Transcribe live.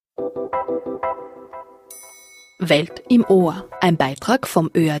Welt im Ohr, ein Beitrag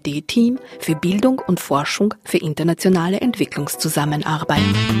vom ÖAD-Team für Bildung und Forschung für internationale Entwicklungszusammenarbeit.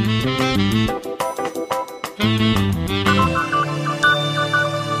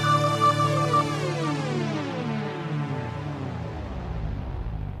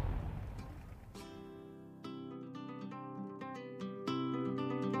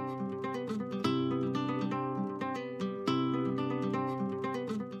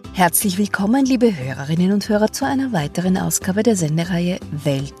 Herzlich willkommen, liebe Hörerinnen und Hörer, zu einer weiteren Ausgabe der Sendereihe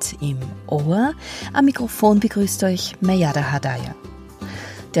Welt im Ohr. Am Mikrofon begrüßt euch Meyada Hadaya.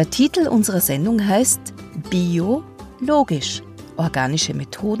 Der Titel unserer Sendung heißt Biologisch – organische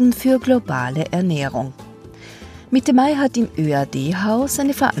Methoden für globale Ernährung. Mitte Mai hat im ÖAD-Haus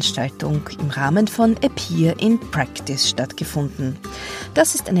eine Veranstaltung im Rahmen von Appear in Practice stattgefunden.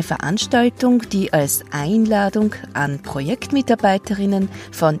 Das ist eine Veranstaltung, die als Einladung an Projektmitarbeiterinnen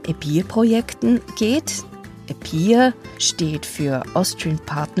von Appear-Projekten geht. Appear steht für Austrian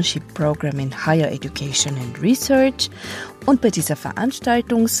Partnership Program in Higher Education and Research und bei dieser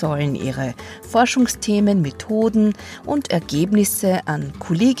Veranstaltung sollen ihre Forschungsthemen, Methoden und Ergebnisse an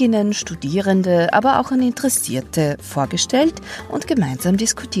Kolleginnen, Studierende, aber auch an Interessierte vorgestellt und gemeinsam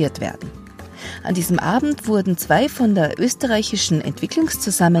diskutiert werden. An diesem Abend wurden 2 von der österreichischen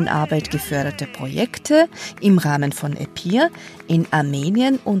Entwicklungszusammenarbeit geförderte Projekte im Rahmen von Appear in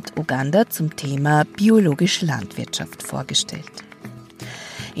Armenien und Uganda zum Thema biologische Landwirtschaft vorgestellt.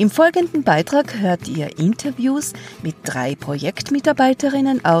 Im folgenden Beitrag hört ihr Interviews mit 3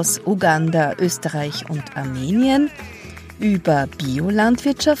 Projektmitarbeiterinnen aus Uganda, Österreich und Armenien über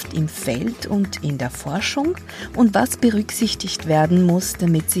Biolandwirtschaft im Feld und in der Forschung und was berücksichtigt werden muss,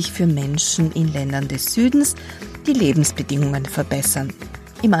 damit sich für Menschen in Ländern des Südens die Lebensbedingungen verbessern.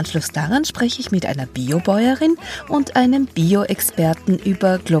 Im Anschluss daran spreche ich mit einer Biobäuerin und einem Bioexperten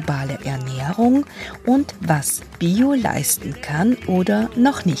über globale Ernährung und was Bio leisten kann oder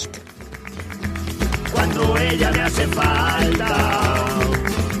noch nicht. Cuando ella me hace falta,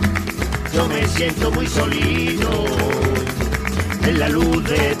 yo me siento muy solito. En la luz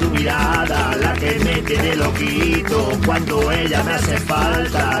de tu mirada, la que me tiene loquito. Cuando ella me hace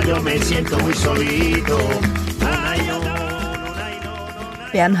falta, yo me siento muy solito.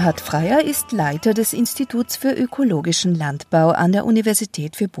 Bernhard Freier ist Leiter des Instituts für ökologischen Landbau an der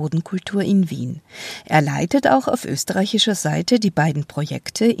Universität für Bodenkultur in Wien. Er leitet auch auf österreichischer Seite die beiden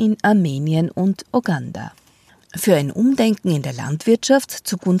Projekte in Armenien und Uganda. Für ein Umdenken in der Landwirtschaft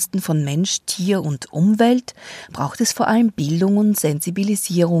zugunsten von Mensch, Tier und Umwelt braucht es vor allem Bildung und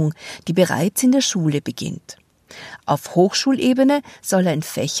Sensibilisierung, die bereits in der Schule beginnt. Auf Hochschulebene soll ein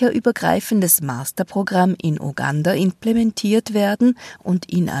fächerübergreifendes Masterprogramm in Uganda implementiert werden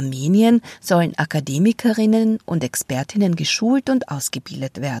und in Armenien sollen Akademikerinnen und Expertinnen geschult und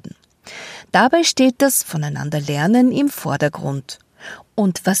ausgebildet werden. Dabei steht das Voneinanderlernen im Vordergrund.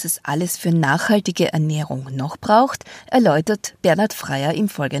 Und was es alles für nachhaltige Ernährung noch braucht, erläutert Bernhard Freier im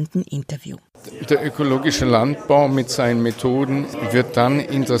folgenden Interview. Der ökologische Landbau mit seinen Methoden wird dann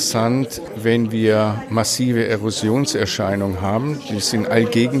interessant, wenn wir massive Erosionserscheinungen haben. Die sind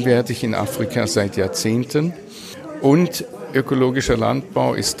allgegenwärtig in Afrika seit Jahrzehnten. Und ökologischer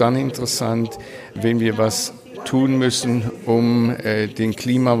Landbau ist dann interessant, wenn wir was tun müssen, um den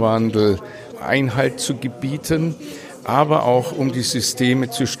Klimawandel Einhalt zu gebieten, aber auch um die Systeme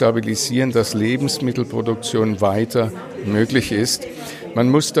zu stabilisieren, dass Lebensmittelproduktion weiter möglich ist. Man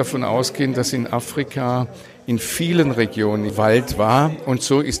muss davon ausgehen, dass in Afrika in vielen Regionen Wald war und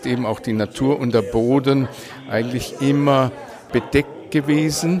so ist eben auch die Natur und der Boden eigentlich immer bedeckt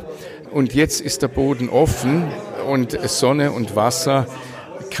gewesen. Und jetzt ist der Boden offen und Sonne und Wasser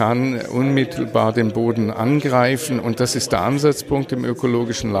kann unmittelbar den Boden angreifen und das ist der Ansatzpunkt im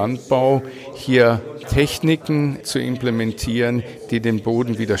ökologischen Landbau, hier Techniken zu implementieren, die den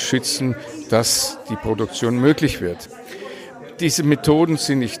Boden wieder schützen, dass die Produktion möglich wird. Diese Methoden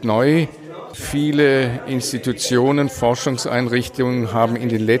sind nicht neu. Viele Institutionen, Forschungseinrichtungen haben in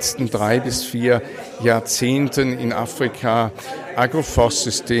den letzten 3 bis 4 Jahrzehnten in Afrika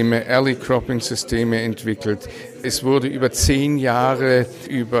Agroforstsysteme, Early Cropping Systeme entwickelt. Es wurde über 10 Jahre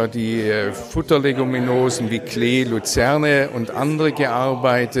über die Futterleguminosen wie Klee, Luzerne und andere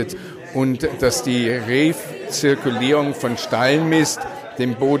gearbeitet und dass die Rezirkulierung von Stallmist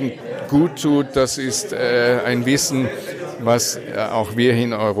dem Boden gut tut, das ist ein Wissen, was auch wir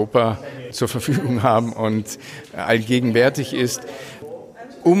in Europa zur Verfügung haben und allgegenwärtig ist.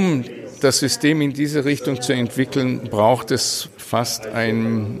 Um das System in diese Richtung zu entwickeln, braucht es fast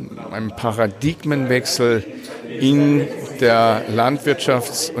einen Paradigmenwechsel in der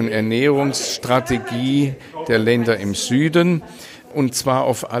Landwirtschafts- und Ernährungsstrategie der Länder im Süden. Und zwar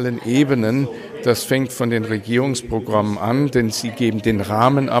auf allen Ebenen. Das fängt von den Regierungsprogrammen an, denn sie geben den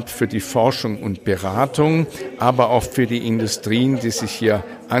Rahmen ab für die Forschung und Beratung, aber auch für die Industrien, die sich hier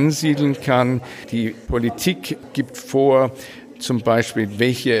ansiedeln kann. Die Politik gibt vor, zum Beispiel,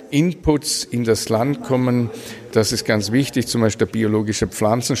 welche Inputs in das Land kommen. Das ist ganz wichtig. Zum Beispiel der biologische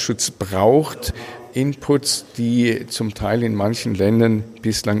Pflanzenschutz braucht Inputs, die zum Teil in manchen Ländern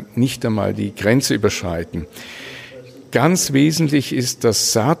bislang nicht einmal die Grenze überschreiten. Ganz wesentlich ist,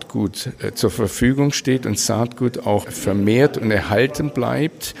 dass Saatgut zur Verfügung steht und Saatgut auch vermehrt und erhalten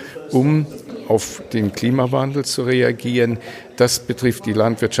bleibt, um auf den Klimawandel zu reagieren. Das betrifft die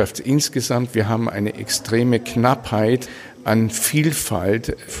Landwirtschaft insgesamt. Wir haben eine extreme Knappheit an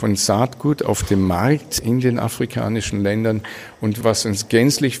Vielfalt von Saatgut auf dem Markt in den afrikanischen Ländern. Und was uns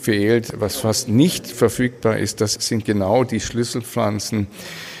gänzlich fehlt, was fast nicht verfügbar ist, das sind genau die Schlüsselpflanzen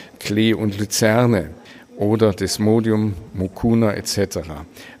Klee und Luzerne oder Desmodium, Mucuna etc.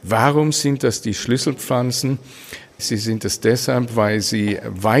 Warum sind das die Schlüsselpflanzen? Sie sind es deshalb, weil sie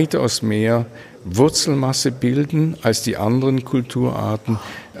weitaus mehr Wurzelmasse bilden als die anderen Kulturarten,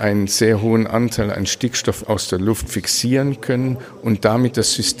 einen sehr hohen Anteil an Stickstoff aus der Luft fixieren können und damit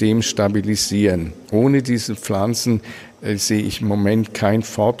das System stabilisieren. Ohne diese Pflanzen sehe ich im Moment kein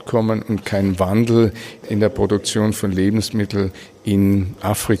Fortkommen und keinen Wandel in der Produktion von Lebensmitteln in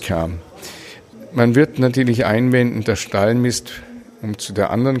Afrika. Man wird natürlich einwenden, der Stallmist, um zu der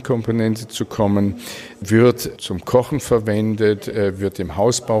anderen Komponente zu kommen, wird zum Kochen verwendet, wird im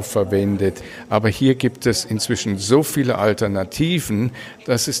Hausbau verwendet. Aber hier gibt es inzwischen so viele Alternativen,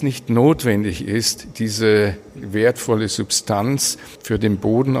 dass es nicht notwendig ist, diese wertvolle Substanz für den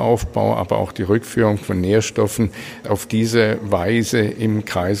Bodenaufbau, aber auch die Rückführung von Nährstoffen auf diese Weise im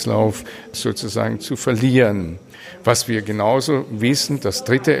Kreislauf sozusagen zu verlieren. Was wir genauso wissen, das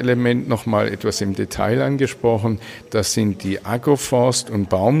dritte Element nochmal etwas im Detail angesprochen, das sind die Agroforst- und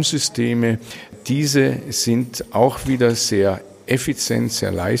Baumsysteme. Diese sind auch wieder sehr effizient,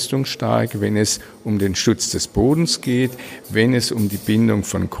 sehr leistungsstark, wenn es um den Schutz des Bodens geht, wenn es um die Bindung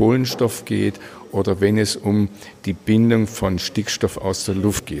von Kohlenstoff geht oder wenn es um die Bindung von Stickstoff aus der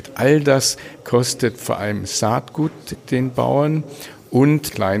Luft geht. All das kostet vor allem Saatgut den Bauern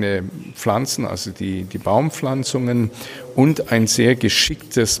und kleine Pflanzen, also die Baumpflanzungen und ein sehr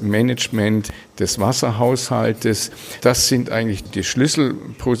geschicktes Management des Wasserhaushaltes. Das sind eigentlich die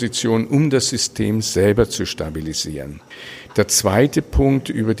Schlüsselpositionen, um das System selber zu stabilisieren. Der zweite Punkt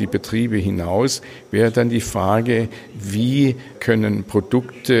über die Betriebe hinaus wäre dann die Frage, wie können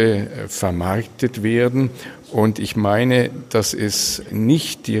Produkte vermarktet werden? Und ich meine, dass es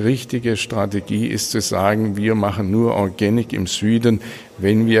nicht die richtige Strategie ist, zu sagen, wir machen nur Organic im Süden,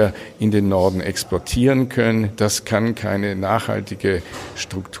 wenn wir in den Norden exportieren können. Das kann keine nachhaltige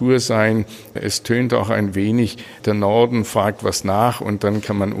Struktur sein. Es tönt auch ein wenig, der Norden fragt was nach und dann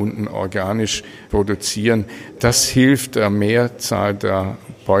kann man unten organisch produzieren. Das hilft der Mehrzahl der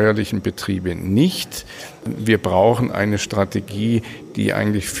bäuerlichen Betriebe nicht. Wir brauchen eine Strategie, die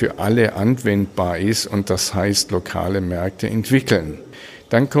eigentlich für alle anwendbar ist und das heißt lokale Märkte entwickeln.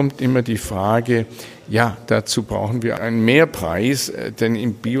 Dann kommt immer die Frage, ja, dazu brauchen wir einen Mehrpreis, denn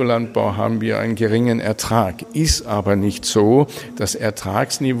im Biolandbau haben wir einen geringen Ertrag. Ist aber nicht so. Das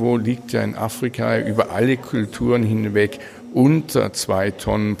Ertragsniveau liegt ja in Afrika über alle Kulturen hinweg unter 2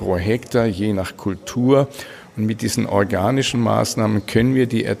 Tonnen pro Hektar, je nach Kultur. Und mit diesen organischen Maßnahmen können wir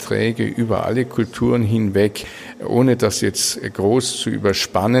die Erträge über alle Kulturen hinweg, ohne das jetzt groß zu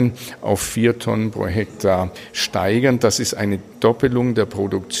überspannen, auf 4 Tonnen pro Hektar steigern. Das ist eine Doppelung der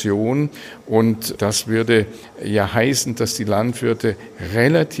Produktion und das würde ja heißen, dass die Landwirte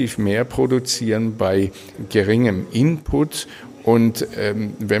relativ mehr produzieren bei geringem Input. Und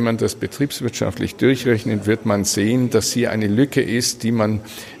wenn man das betriebswirtschaftlich durchrechnet, wird man sehen, dass hier eine Lücke ist, die man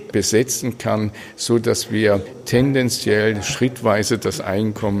besetzen kann, so dass wir tendenziell schrittweise das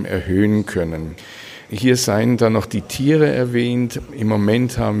Einkommen erhöhen können. Hier seien dann noch die Tiere erwähnt. Im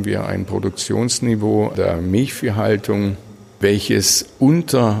Moment haben wir ein Produktionsniveau der Milchviehhaltung, welches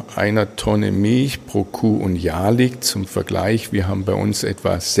unter 1 Tonne Milch pro Kuh und Jahr liegt. Zum Vergleich, wir haben bei uns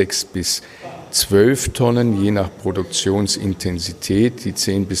etwa 6 bis 12 Tonnen, je nach Produktionsintensität, die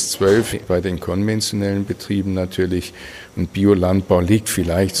 10 bis 12 bei den konventionellen Betrieben natürlich. Und Biolandbau liegt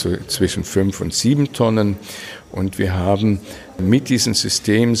vielleicht so zwischen 5 und 7 Tonnen. Und wir haben mit diesem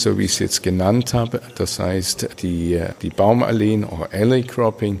System, so wie ich es jetzt genannt habe, das heißt die Baumalleen oder Alley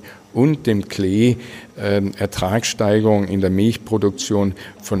Cropping und dem Klee Ertragssteigerung in der Milchproduktion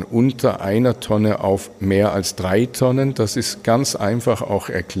von unter 1 Tonne auf mehr als 3 Tonnen. Das ist ganz einfach auch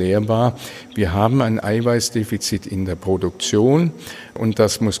erklärbar. Wir haben ein Eiweißdefizit in der Produktion und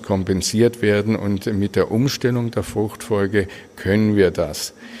das muss kompensiert werden und mit der Umstellung der Fruchtfolge können wir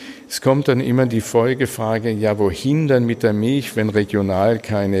das. Es kommt dann immer die Folgefrage, ja, wohin dann mit der Milch, wenn regional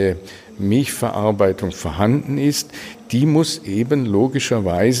keine Milchverarbeitung vorhanden ist? Die muss eben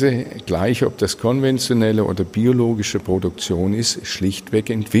logischerweise, gleich ob das konventionelle oder biologische Produktion ist, schlichtweg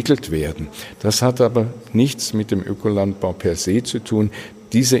entwickelt werden. Das hat aber nichts mit dem Ökolandbau per se zu tun.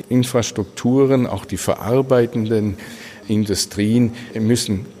 Diese Infrastrukturen, auch die verarbeitenden Industrien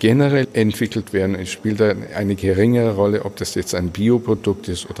müssen generell entwickelt werden. Es spielt da eine geringere Rolle, ob das jetzt ein Bioprodukt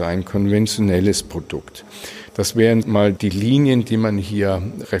ist oder ein konventionelles Produkt. Das wären mal die Linien, die man hier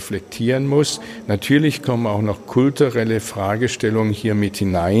reflektieren muss. Natürlich kommen auch noch kulturelle Fragestellungen hier mit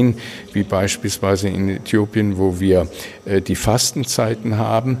hinein, wie beispielsweise in Äthiopien, wo wir die Fastenzeiten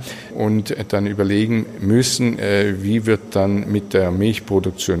haben und dann überlegen müssen, wie wird dann mit der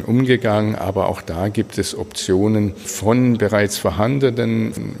Milchproduktion umgegangen. Aber auch da gibt es Optionen von bereits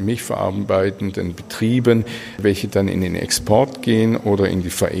vorhandenen milchverarbeitenden Betrieben, welche dann in den Export gehen oder in die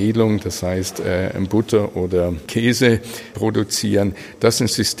Veredelung, das heißt Butter oder Käse produzieren. Das sind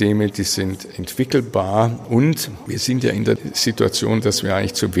Systeme, die sind entwickelbar und wir sind ja in der Situation, dass wir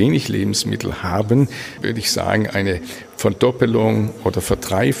eigentlich zu wenig Lebensmittel haben, würde ich sagen, eine Verdoppelung oder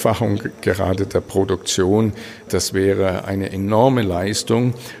Verdreifachung gerade der Produktion, das wäre eine enorme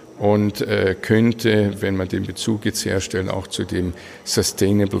Leistung und könnte, wenn man den Bezug jetzt herstellt, auch zu dem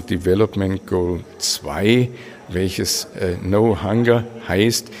Sustainable Development Goal 2, welches No Hunger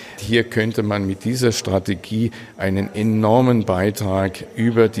heißt. Hier könnte man mit dieser Strategie einen enormen Beitrag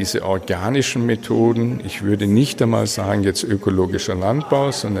über diese organischen Methoden, ich würde nicht einmal sagen jetzt ökologischer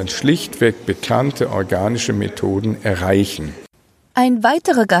Landbau, sondern schlichtweg bekannte organische Methoden erreichen. Ein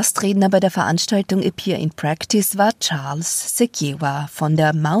weiterer Gastredner bei der Veranstaltung Appear in Practice war Charles Sekewa von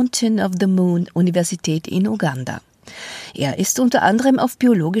der Mountain of the Moon Universität in Uganda. Er ist unter anderem auf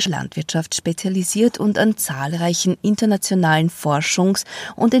biologische Landwirtschaft spezialisiert und an zahlreichen internationalen Forschungs-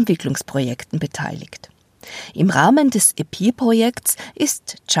 und Entwicklungsprojekten beteiligt. Im Rahmen des EPIR-Projekts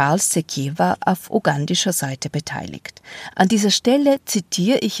ist Charles Sekewa auf ugandischer Seite beteiligt. An dieser Stelle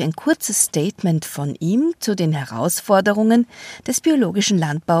zitiere ich ein kurzes Statement von ihm zu den Herausforderungen des biologischen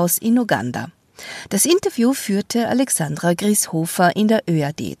Landbaus in Uganda. Das Interview führte Alexandra Grieshofer in der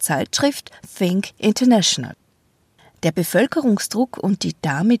ÖAD-Zeitschrift Think International. Der Bevölkerungsdruck und die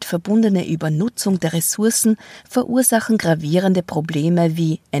damit verbundene Übernutzung der Ressourcen verursachen gravierende Probleme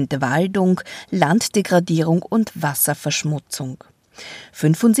wie Entwaldung, Landdegradierung und Wasserverschmutzung.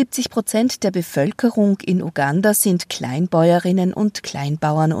 75% der Bevölkerung in Uganda sind Kleinbäuerinnen und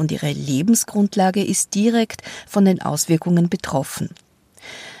Kleinbauern und ihre Lebensgrundlage ist direkt von den Auswirkungen betroffen.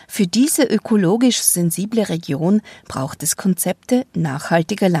 Für diese ökologisch sensible Region braucht es Konzepte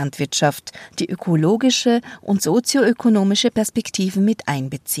nachhaltiger Landwirtschaft, die ökologische und sozioökonomische Perspektiven mit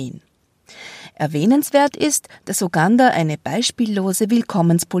einbeziehen. Erwähnenswert ist, dass Uganda eine beispiellose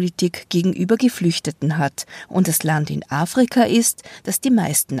Willkommenspolitik gegenüber Geflüchteten hat und das Land in Afrika ist, das die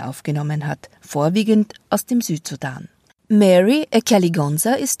meisten aufgenommen hat, vorwiegend aus dem Südsudan. Mary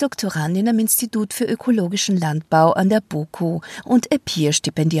Ekaligonza ist Doktorandin am Institut für ökologischen Landbau an der BOKU und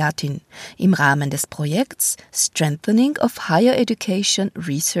EPIR-Stipendiatin im Rahmen des Projekts Strengthening of Higher Education,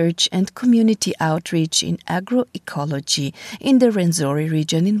 Research and Community Outreach in Agroecology in the Rwenzori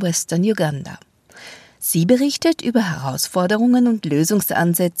Region in Western Uganda. Sie berichtet über Herausforderungen und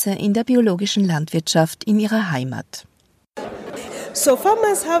Lösungsansätze in der biologischen Landwirtschaft in ihrer Heimat. So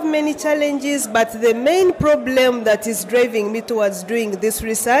farmers have many challenges, but the main problem that is driving me towards doing this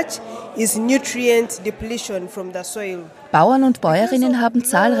research is nutrient depletion from the soil. Bauern und Bäuerinnen haben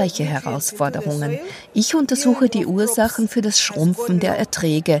zahlreiche Herausforderungen. Ich untersuche die Ursachen für das Schrumpfen der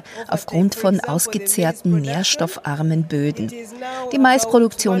Erträge aufgrund von ausgezehrten, nährstoffarmen Böden. Die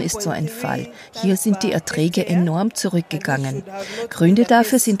Maisproduktion ist so ein Fall. Hier sind die Erträge enorm zurückgegangen. Gründe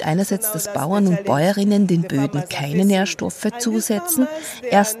dafür sind einerseits, dass Bauern und Bäuerinnen den Böden keine Nährstoffe zusetzen.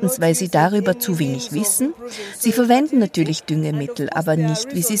 Erstens, weil sie darüber zu wenig wissen. Sie verwenden natürlich Düngemittel, aber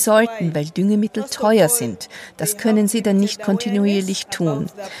nicht, wie sie sollten. anbieten, weil Düngemittel teuer sind. Das können sie dann nicht kontinuierlich tun.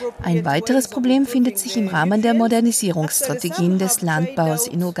 Ein weiteres Problem findet sich im Rahmen der Modernisierungsstrategien des Landbaus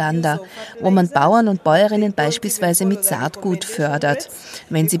in Uganda, wo man Bauern und Bäuerinnen beispielsweise mit Saatgut fördert,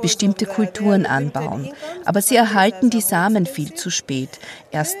 wenn sie bestimmte Kulturen anbauen. Aber sie erhalten die Samen viel zu spät.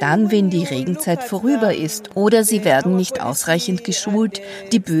 Erst dann, wenn die Regenzeit vorüber ist, oder sie werden nicht ausreichend geschult,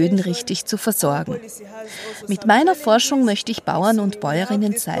 die Böden richtig zu versorgen. Mit meiner Forschung möchte ich Bauern und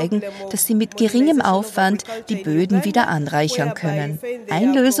Bäuerinnen zeigen, dass sie mit geringem Aufwand die Böden wieder anreichern können.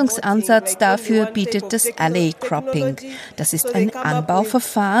 Ein Lösungsansatz dafür bietet das Alley Cropping. Das ist ein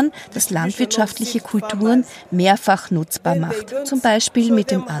Anbauverfahren, das landwirtschaftliche Kulturen mehrfach nutzbar macht, zum Beispiel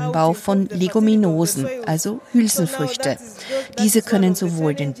mit dem Anbau von Leguminosen, also Hülsenfrüchte. Diese können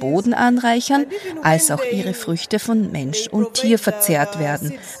sowohl den Boden anreichern, als auch ihre Früchte von Mensch und Tier verzehrt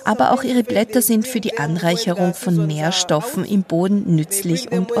werden. Aber auch ihre Blätter sind für die Anreicherung von Nährstoffen im Boden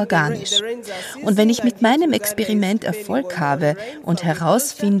nützlich und organisch. Und wenn ich mit meinem Experiment Erfolg habe und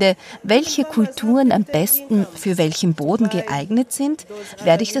herausfinde, welche Kulturen am besten für welchen Boden geeignet sind,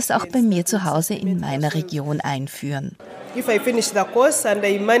 werde ich das auch bei mir zu Hause in meiner Region einführen. If I finish the course and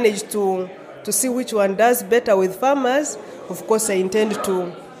I manage to see which one does better with farmers, of course I intend to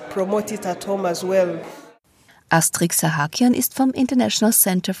promote it at home as well. Astrid Sahakian ist vom International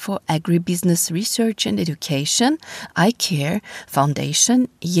Center for Agribusiness Research and Education, iCare Foundation,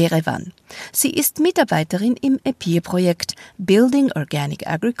 Yerevan. Sie ist Mitarbeiterin im EPIR-Projekt Building Organic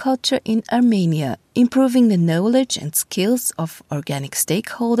Agriculture in Armenia, Improving the Knowledge and Skills of Organic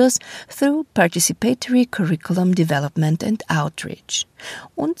Stakeholders through Participatory Curriculum Development and Outreach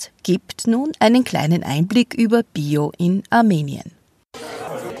und gibt nun einen kleinen Einblick über Bio in Armenien.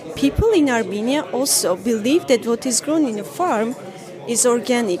 People in Armenia also believe that what is grown in a farm is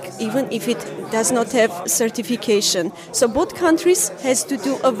organic, even if it does not have certification. So both countries has to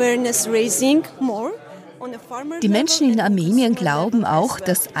do awareness raising more. Die Menschen in Armenien glauben auch,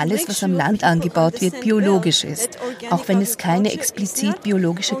 dass alles, was am Land angebaut wird, biologisch ist, auch wenn es keine explizit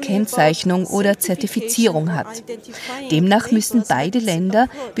biologische Kennzeichnung oder Zertifizierung hat. Demnach müssen beide Länder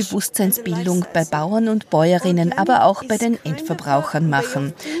Bewusstseinsbildung bei Bauern und Bäuerinnen, aber auch bei den Endverbrauchern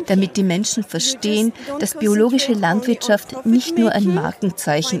machen, damit die Menschen verstehen, dass biologische Landwirtschaft nicht nur ein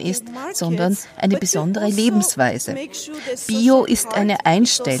Markenzeichen ist, sondern eine besondere Lebensweise. Bio ist eine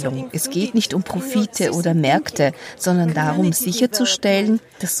Einstellung. Es geht nicht um Profite oder Märkte, sondern darum sicherzustellen,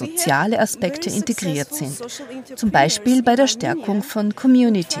 dass soziale Aspekte integriert sind. Zum Beispiel bei der Stärkung von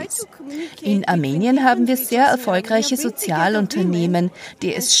Communities. In Armenien haben wir sehr erfolgreiche Sozialunternehmen,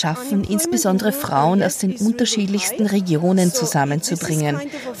 die es schaffen, insbesondere Frauen aus den unterschiedlichsten Regionen zusammenzubringen,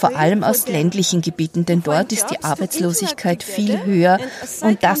 vor allem aus ländlichen Gebieten, denn dort ist die Arbeitslosigkeit viel höher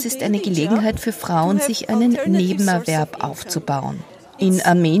und das ist eine Gelegenheit für Frauen, sich einen Nebenerwerb aufzubauen. In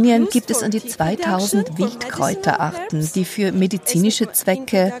Armenien gibt es an die 2000 Wildkräuterarten, die für medizinische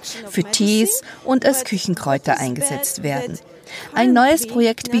Zwecke, für Tees und als Küchenkräuter eingesetzt werden. Ein neues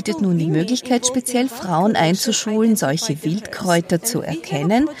Projekt bietet nun die Möglichkeit, speziell Frauen einzuschulen, solche Wildkräuter zu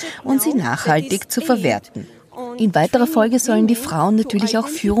erkennen und sie nachhaltig zu verwerten. In weiterer Folge sollen die Frauen natürlich auch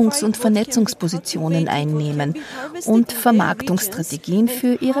Führungs- und Vernetzungspositionen einnehmen und Vermarktungsstrategien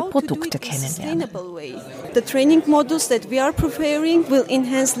für ihre Produkte kennenlernen. The training modules that we are preparing will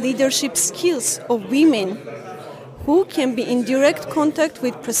enhance leadership skills of women who can be in direct contact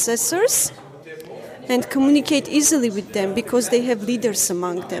with processors and communicate easily with them because they have leaders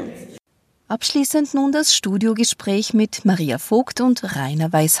among them. Abschließend nun das Studiogespräch mit Maria Vogt und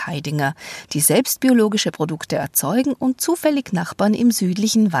Rainer Weiß-Heidinger, die selbst biologische Produkte erzeugen und zufällig Nachbarn im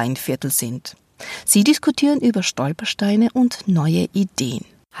südlichen Weinviertel sind. Sie diskutieren über Stolpersteine und neue Ideen.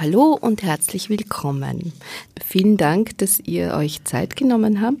 Hallo und herzlich willkommen. Vielen Dank, dass ihr euch Zeit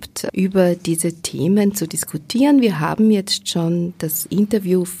genommen habt, über diese Themen zu diskutieren. Wir haben jetzt schon das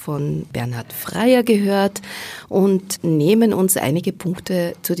Interview von Bernhard Freier gehört und nehmen uns einige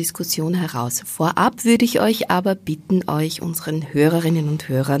Punkte zur Diskussion heraus. Vorab würde ich euch aber bitten, euch unseren Hörerinnen und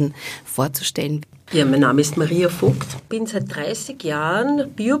Hörern vorzustellen. Ja, mein Name ist Maria Vogt. Ich bin seit 30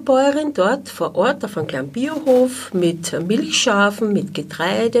 Jahren Biobäuerin dort vor Ort auf einem kleinen Biohof mit Milchschafen, mit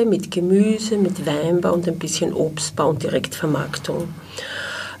Getreide, mit Gemüse, mit Weinbau und ein bisschen Obstbau und Direktvermarktung.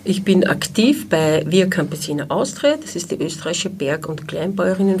 Ich bin aktiv bei Via Campesina Austria, das ist die österreichische Berg- und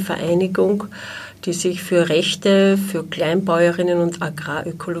Kleinbäuerinnenvereinigung, die sich für Rechte für Kleinbäuerinnen und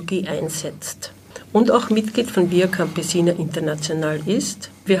Agrarökologie einsetzt. Und auch Mitglied von Via Campesina International ist.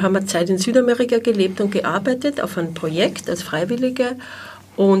 Wir haben eine Zeit in Südamerika gelebt und gearbeitet auf ein Projekt als Freiwillige.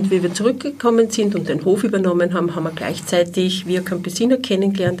 Und wie wir zurückgekommen sind und den Hof übernommen haben, haben wir gleichzeitig Via Campesina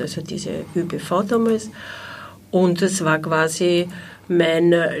kennengelernt, also diese ÖBV damals. Und es war quasi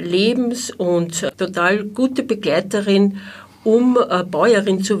meine Lebens- und total gute Begleiterin, um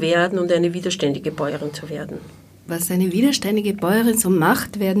Bäuerin zu werden und eine widerständige Bäuerin zu werden. Was eine widerständige Bäuerin so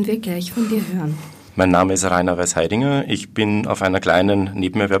macht, werden wir gleich von dir hören. Mein Name ist Rainer Weiß-Heidinger. Ich bin auf einer kleinen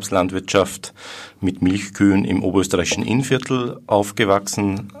Nebenerwerbslandwirtschaft mit Milchkühen im oberösterreichischen Innviertel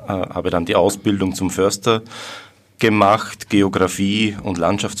aufgewachsen, habe dann die Ausbildung zum Förster gemacht, Geografie und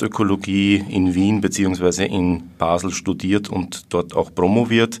Landschaftsökologie in Wien bzw. in Basel studiert und dort auch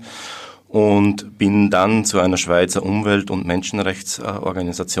promoviert und bin dann zu einer Schweizer Umwelt- und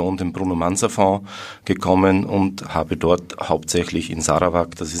Menschenrechtsorganisation, dem Bruno-Manser-Fonds, gekommen und habe dort hauptsächlich in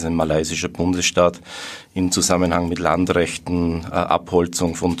Sarawak, das ist ein malaysischer Bundesstaat, im Zusammenhang mit Landrechten,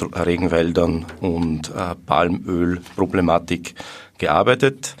 Abholzung von Regenwäldern und Palmölproblematik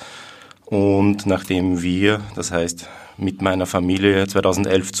gearbeitet. Und nachdem wir, das heißt mit meiner Familie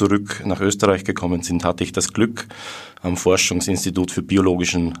 2011 zurück nach Österreich gekommen sind, hatte ich das Glück, am Forschungsinstitut für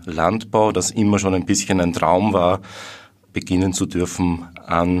biologischen Landbau, das immer schon ein bisschen ein Traum war, beginnen zu dürfen,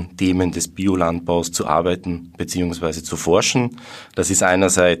 an Themen des Biolandbaus zu arbeiten bzw. zu forschen. Das ist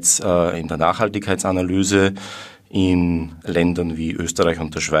einerseits in der Nachhaltigkeitsanalyse in Ländern wie Österreich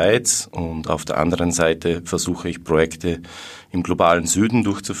und der Schweiz und auf der anderen Seite versuche ich Projekte im globalen Süden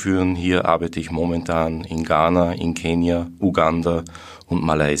durchzuführen. Hier arbeite ich momentan in Ghana, in Kenia, Uganda und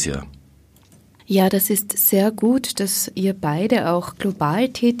Malaysia. Ja, das ist sehr gut, dass ihr beide auch global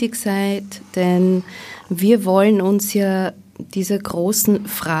tätig seid, denn wir wollen uns ja dieser großen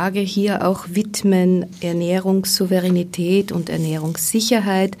Frage hier auch widmen, Ernährungssouveränität und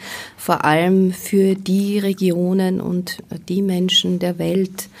Ernährungssicherheit, vor allem für die Regionen und die Menschen der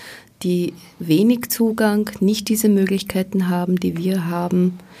Welt, die wenig Zugang, nicht diese Möglichkeiten haben, die wir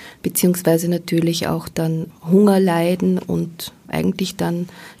haben, beziehungsweise natürlich auch dann Hunger leiden und eigentlich dann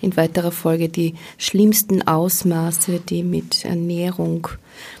in weiterer Folge die schlimmsten Ausmaße, die mit Ernährung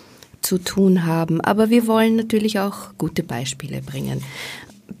zu tun haben. Aber wir wollen natürlich auch gute Beispiele bringen.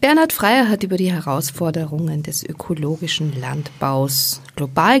 Bernhard Freier hat über die Herausforderungen des ökologischen Landbaus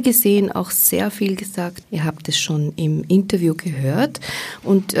global gesehen auch sehr viel gesagt. Ihr habt es schon im Interview gehört.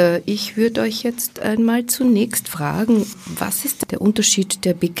 Und ich würde euch jetzt einmal zunächst fragen, was ist der Unterschied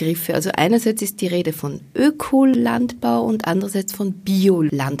der Begriffe? Also einerseits ist die Rede von Ökolandbau und andererseits von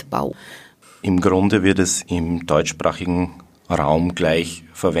Biolandbau. Im Grunde wird es im deutschsprachigen Raum gleich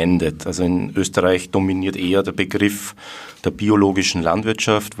verwendet. Also in Österreich dominiert eher der Begriff der biologischen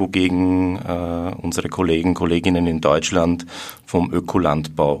Landwirtschaft, wogegen unsere Kolleginnen in Deutschland vom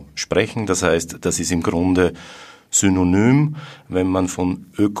Ökolandbau sprechen. Das heißt, das ist im Grunde synonym. Wenn man von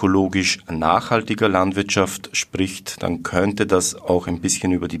ökologisch nachhaltiger Landwirtschaft spricht, dann könnte das auch ein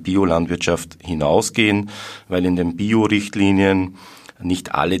bisschen über die Biolandwirtschaft hinausgehen, weil in den Bio-Richtlinien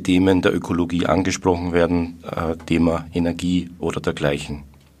nicht alle Themen der Ökologie angesprochen werden, Thema Energie oder dergleichen.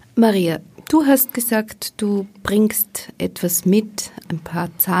 Maria, du hast gesagt, du bringst etwas mit, ein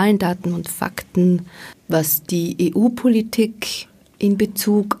paar Zahlen, Daten und Fakten, was die EU-Politik in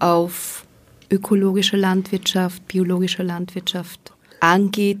Bezug auf ökologische Landwirtschaft, biologische Landwirtschaft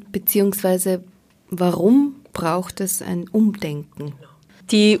angeht, beziehungsweise warum braucht es ein Umdenken?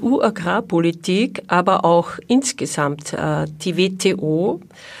 Die EU-Agrarpolitik, aber auch insgesamt die WTO,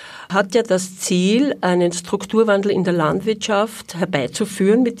 hat ja das Ziel, einen Strukturwandel in der Landwirtschaft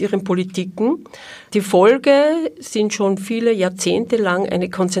herbeizuführen mit ihren Politiken. Die Folge sind schon viele Jahrzehnte lang eine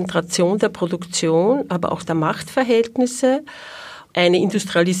Konzentration der Produktion, aber auch der Machtverhältnisse, eine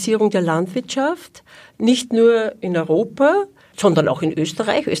Industrialisierung der Landwirtschaft, nicht nur in Europa, sondern auch in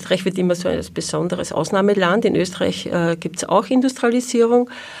Österreich. Österreich wird immer so ein besonderes Ausnahmeland. In Österreich gibt es auch Industrialisierung,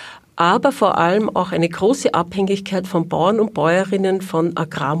 aber vor allem auch eine große Abhängigkeit von Bauern und Bäuerinnen von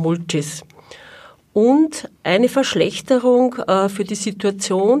Agrarmultis. Und eine Verschlechterung für die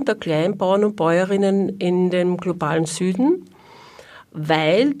Situation der Kleinbauern und Bäuerinnen in dem globalen Süden,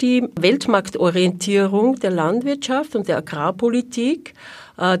 weil die Weltmarktorientierung der Landwirtschaft und der Agrarpolitik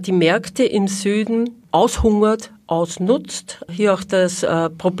die Märkte im Süden aushungert, ausnutzt. Hier auch das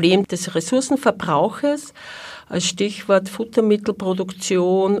Problem des Ressourcenverbrauches als Stichwort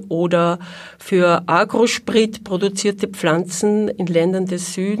Futtermittelproduktion oder für Agrosprit produzierte Pflanzen in Ländern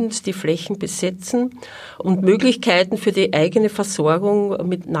des Südens die Flächen besetzen und Möglichkeiten für die eigene Versorgung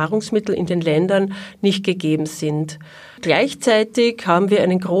mit Nahrungsmitteln in den Ländern nicht gegeben sind. Gleichzeitig haben wir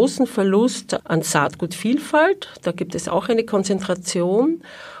einen großen Verlust an Saatgutvielfalt. Da gibt es auch eine Konzentration.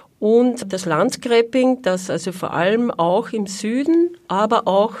 Und das Landgrabbing, das also vor allem auch im Süden, aber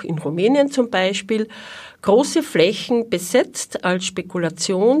auch in Rumänien zum Beispiel, große Flächen besetzt als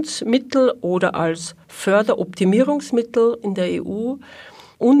Spekulationsmittel oder als Förderoptimierungsmittel in der EU,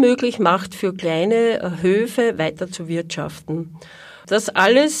 unmöglich macht für kleine Höfe weiter zu wirtschaften. Das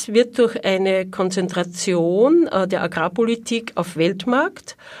alles wird durch eine Konzentration der Agrarpolitik auf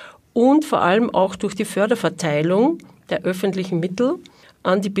Weltmarkt und vor allem auch durch die Förderverteilung der öffentlichen Mittel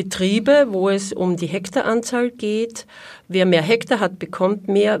an die Betriebe, wo es um die Hektaranzahl geht. Wer mehr Hektar hat, bekommt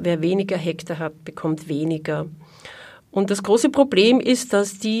mehr, wer weniger Hektar hat, bekommt weniger. Und das große Problem ist,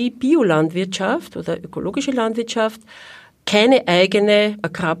 dass die Biolandwirtschaft oder ökologische Landwirtschaft keine eigene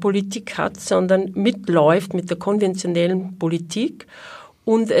Agrarpolitik hat, sondern mitläuft mit der konventionellen Politik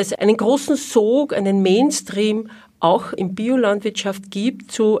und es einen großen Sog, einen Mainstream auch in Biolandwirtschaft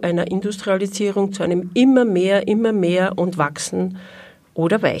gibt zu einer Industrialisierung, zu einem immer mehr und wachsen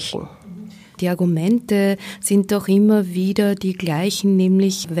oder weichen. Die Argumente sind doch immer wieder die gleichen,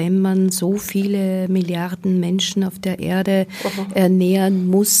 nämlich wenn man so viele Milliarden Menschen auf der Erde ernähren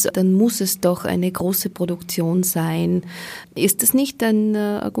muss, dann muss es doch eine große Produktion sein. Ist das nicht ein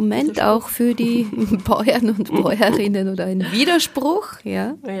Argument auch für die Bauern und Bäuerinnen oder ein Widerspruch?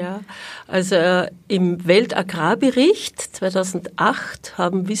 Ja, also im Weltagrarbericht 2008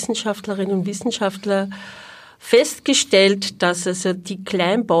 haben Wissenschaftlerinnen und Wissenschaftler festgestellt, dass also die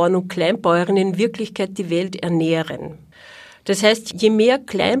Kleinbauern und Kleinbäuerinnen in Wirklichkeit die Welt ernähren. Das heißt, je mehr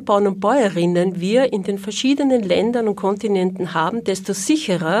Kleinbauern und Bäuerinnen wir in den verschiedenen Ländern und Kontinenten haben, desto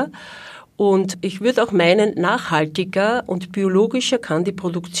sicherer und ich würde auch meinen, nachhaltiger und biologischer kann die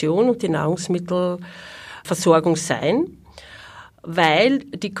Produktion und die Nahrungsmittelversorgung sein. Weil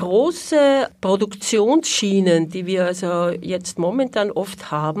die große Produktionsschienen, die wir also jetzt momentan oft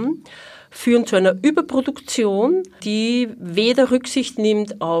haben, führen zu einer Überproduktion, die weder Rücksicht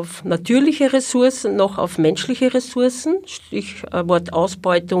nimmt auf natürliche Ressourcen noch auf menschliche Ressourcen, Stichwort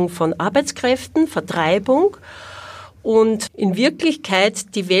Ausbeutung von Arbeitskräften, Vertreibung und in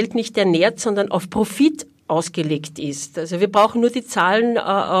Wirklichkeit die Welt nicht ernährt, sondern auf Profit ausgelegt ist. Also wir brauchen nur die Zahlen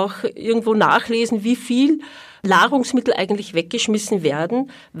auch irgendwo nachlesen, wie viel Nahrungsmittel eigentlich weggeschmissen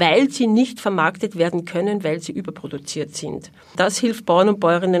werden, weil sie nicht vermarktet werden können, weil sie überproduziert sind. Das hilft Bauern und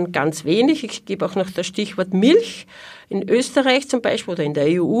Bäuerinnen ganz wenig. Ich gebe auch noch das Stichwort Milch. In Österreich zum Beispiel oder in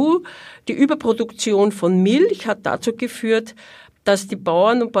der EU, die Überproduktion von Milch hat dazu geführt, dass die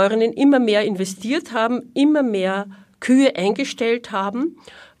Bauern und Bäuerinnen immer mehr investiert haben, immer mehr Kühe eingestellt haben,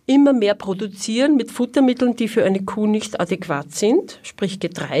 immer mehr produzieren mit Futtermitteln, die für eine Kuh nicht adäquat sind, sprich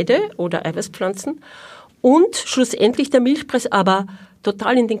Getreide oder Eiweißpflanzen. Und schlussendlich der Milchpreis aber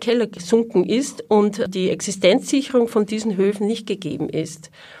total in den Keller gesunken ist und die Existenzsicherung von diesen Höfen nicht gegeben ist.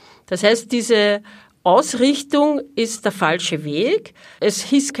 Das heißt, diese Ausrichtung ist der falsche Weg.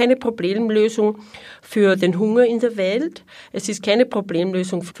 Es ist keine Problemlösung für den Hunger in der Welt. Es ist keine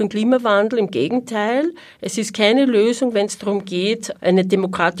Problemlösung für den Klimawandel. Im Gegenteil. Es ist keine Lösung, wenn es darum geht, eine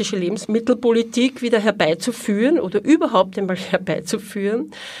demokratische Lebensmittelpolitik wieder herbeizuführen oder überhaupt einmal herbeizuführen.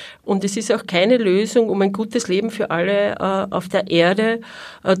 Und es ist auch keine Lösung, um ein gutes Leben für alle auf der Erde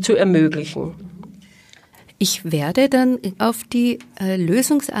zu ermöglichen. Ich werde dann auf die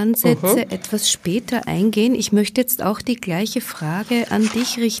Lösungsansätze etwas später eingehen. Ich möchte jetzt auch die gleiche Frage an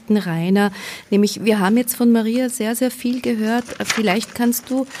dich richten, Rainer. Nämlich, wir haben jetzt von Maria sehr, sehr viel gehört. Vielleicht kannst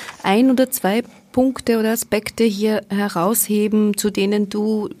du 1 oder 2 Punkte oder Aspekte hier herausheben, zu denen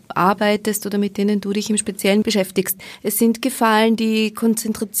du arbeitest oder mit denen du dich im Speziellen beschäftigst. Es sind gefallen die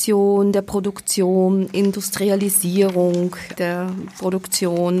Konzentration der Produktion, Industrialisierung der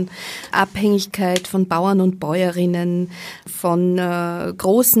Produktion, Abhängigkeit von Bauern und Bäuerinnen, von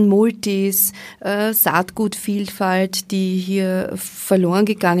großen Multis, Saatgutvielfalt, die hier verloren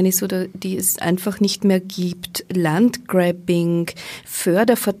gegangen ist oder die es einfach nicht mehr gibt, Landgrabbing,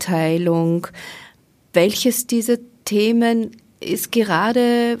 Förderverteilung. Welches dieser Themen ist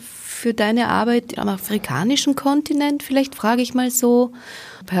gerade für deine Arbeit am afrikanischen Kontinent, vielleicht frage ich mal so,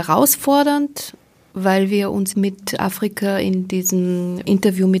 herausfordernd, weil wir uns mit Afrika in diesem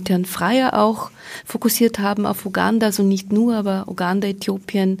Interview mit Herrn Freier auch fokussiert haben auf Uganda, also nicht nur, aber Uganda,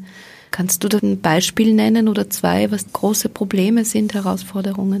 Äthiopien. Kannst du da ein Beispiel nennen oder 2, was große Probleme sind,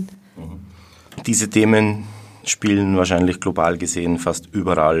 Herausforderungen? Diese Themen spielen wahrscheinlich global gesehen fast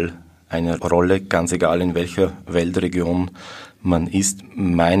überall eine Rolle, ganz egal in welcher Weltregion man ist.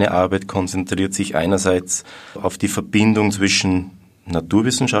 Meine Arbeit konzentriert sich einerseits auf die Verbindung zwischen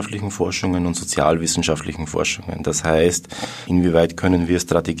naturwissenschaftlichen Forschungen und sozialwissenschaftlichen Forschungen. Das heißt, inwieweit können wir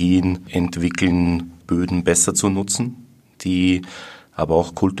Strategien entwickeln, Böden besser zu nutzen, die aber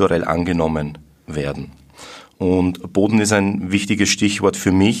auch kulturell angenommen werden. Und Boden ist ein wichtiges Stichwort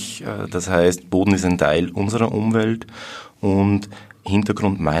für mich. Das heißt, Boden ist ein Teil unserer Umwelt und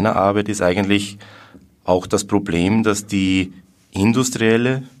Hintergrund meiner Arbeit ist eigentlich auch das Problem, dass die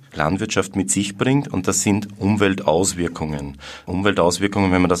industrielle Landwirtschaft mit sich bringt, und das sind Umweltauswirkungen.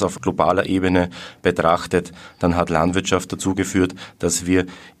 Umweltauswirkungen, wenn man das auf globaler Ebene betrachtet, dann hat Landwirtschaft dazu geführt, dass wir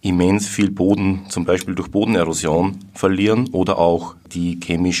immens viel Boden, zum Beispiel durch Bodenerosion, verlieren oder auch die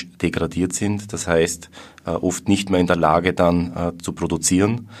chemisch degradiert sind, das heißt oft nicht mehr in der Lage dann zu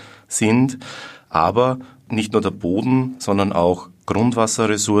produzieren sind. Aber nicht nur der Boden, sondern auch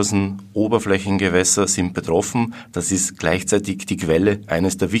Grundwasserressourcen, Oberflächengewässer sind betroffen. Das ist gleichzeitig die Quelle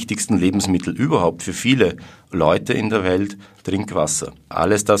eines der wichtigsten Lebensmittel überhaupt für viele Leute in der Welt, Trinkwasser.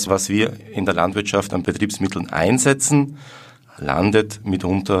 Alles das, was wir in der Landwirtschaft an Betriebsmitteln einsetzen, landet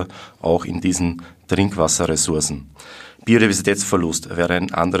mitunter auch in diesen Trinkwasserressourcen. Biodiversitätsverlust wäre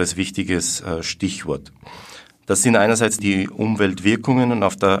ein anderes wichtiges Stichwort. Das sind einerseits die Umweltwirkungen und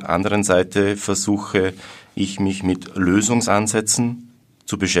auf der anderen Seite versuche ich mich mit Lösungsansätzen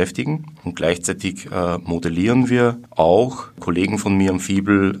zu beschäftigen. Und gleichzeitig modellieren wir auch. Kollegen von mir am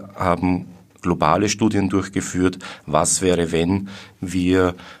Fibel haben globale Studien durchgeführt. Was wäre, wenn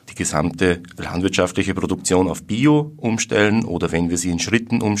wir die gesamte landwirtschaftliche Produktion auf Bio umstellen oder wenn wir sie in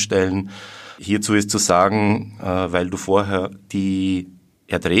Schritten umstellen? Hierzu ist zu sagen, weil du vorher die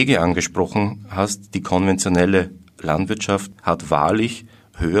Erträge angesprochen hast, die konventionelle Landwirtschaft hat wahrlich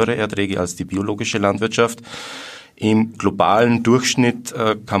höhere Erträge als die biologische Landwirtschaft. Im globalen Durchschnitt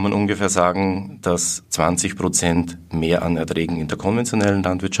kann man ungefähr sagen, dass 20% mehr an Erträgen in der konventionellen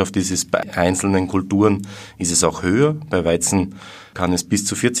Landwirtschaft ist. Bei einzelnen Kulturen ist es auch höher. Bei Weizen kann es bis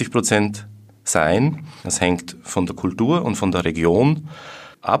zu 40% sein. Das hängt von der Kultur und von der Region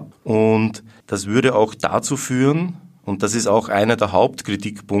ab. Und das würde auch dazu führen, und das ist auch einer der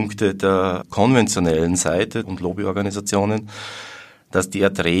Hauptkritikpunkte der konventionellen Seite und Lobbyorganisationen, dass die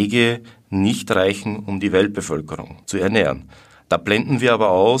Erträge nicht reichen, um die Weltbevölkerung zu ernähren. Da blenden wir aber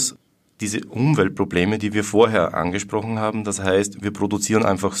aus diese Umweltprobleme, die wir vorher angesprochen haben. Das heißt, wir produzieren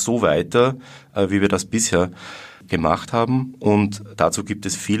einfach so weiter, wie wir das bisher gemacht haben. Und dazu gibt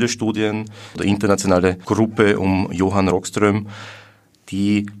es viele Studien. Die internationale Gruppe um Johan Rockström,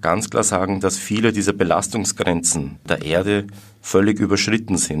 die ganz klar sagen, dass viele dieser Belastungsgrenzen der Erde völlig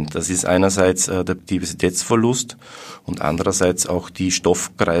überschritten sind. Das ist einerseits der Diversitätsverlust und andererseits auch die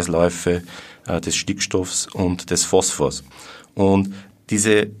Stoffkreisläufe des Stickstoffs und des Phosphors. Und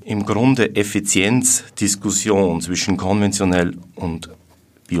diese im Grunde Effizienzdiskussion zwischen konventionell und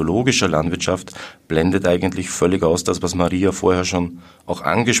biologischer Landwirtschaft blendet eigentlich völlig aus das, was Maria vorher schon auch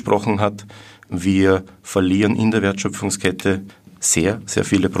angesprochen hat. Wir verlieren in der Wertschöpfungskette sehr, sehr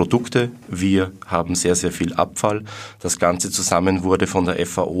viele Produkte. Wir haben sehr, sehr viel Abfall. Das Ganze zusammen wurde von der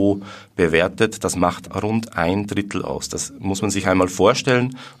FAO bewertet. Das macht rund 1/3 aus. Das muss man sich einmal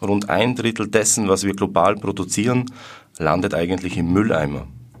vorstellen. Rund 1/3 dessen, was wir global produzieren, landet eigentlich im Mülleimer.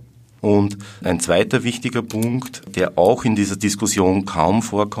 Und ein zweiter wichtiger Punkt, der auch in dieser Diskussion kaum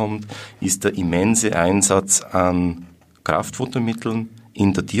vorkommt, ist der immense Einsatz an Kraftfuttermitteln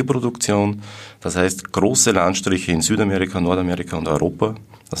in der Tierproduktion. Das heißt, große Landstriche in Südamerika, Nordamerika und Europa,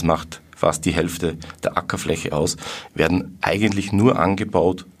 das macht fast die Hälfte der Ackerfläche aus, werden eigentlich nur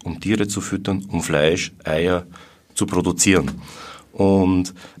angebaut, um Tiere zu füttern, um Fleisch, Eier zu produzieren.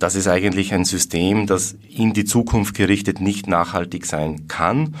 Und das ist eigentlich ein System, das in die Zukunft gerichtet nicht nachhaltig sein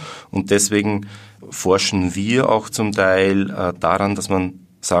kann. Und deswegen forschen wir auch zum Teil daran, dass man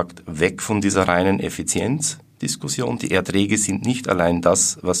sagt, weg von dieser reinen Effizienzdiskussion. Die Erträge sind nicht allein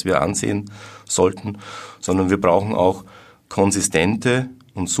das, was wir ansehen sollten, sondern wir brauchen auch konsistente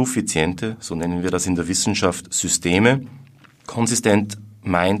und suffiziente, so nennen wir das in der Wissenschaft, Systeme. Konsistent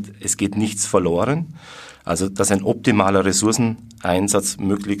meint, es geht nichts verloren. Also, dass ein optimaler Ressourceneinsatz,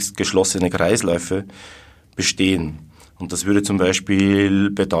 möglichst geschlossene Kreisläufe bestehen. Und das würde zum Beispiel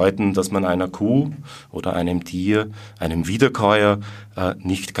bedeuten, dass man einer Kuh oder einem Tier, einem Wiederkäuer,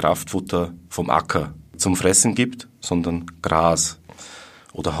 nicht Kraftfutter vom Acker zum Fressen gibt, sondern Gras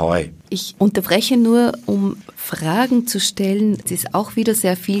oder Heu. Ich unterbreche nur, um Fragen zu stellen. Es ist auch wieder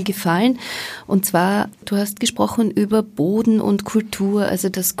sehr viel gefallen. Und zwar, du hast gesprochen über Boden und Kultur, also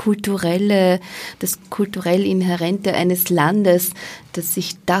das kulturell Inhärente eines Landes, dass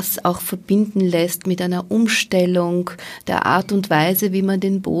sich das auch verbinden lässt mit einer Umstellung der Art und Weise, wie man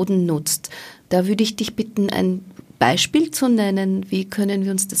den Boden nutzt. Da würde ich dich bitten, ein Beispiel zu nennen. Wie können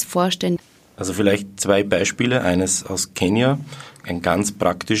wir uns das vorstellen? Also vielleicht 2 Beispiele, eines aus Kenia, ein ganz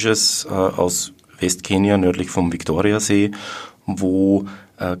praktisches aus Westkenia, nördlich vom Viktoriasee, wo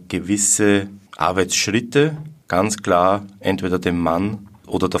gewisse Arbeitsschritte ganz klar entweder dem Mann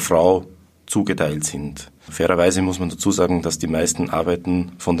oder der Frau zugeteilt sind. Fairerweise muss man dazu sagen, dass die meisten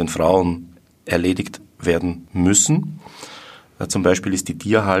Arbeiten von den Frauen erledigt werden müssen. Zum Beispiel ist die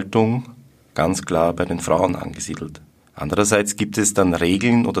Tierhaltung ganz klar bei den Frauen angesiedelt. Andererseits gibt es dann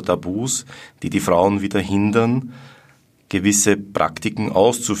Regeln oder Tabus, die die Frauen wieder hindern, gewisse Praktiken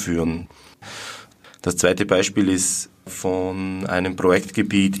auszuführen. Das zweite Beispiel ist von einem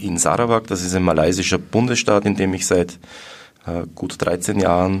Projektgebiet in Sarawak. Das ist ein malaysischer Bundesstaat, in dem ich seit gut 13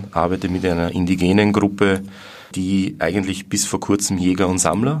 Jahren arbeite mit einer indigenen Gruppe, die eigentlich bis vor kurzem Jäger und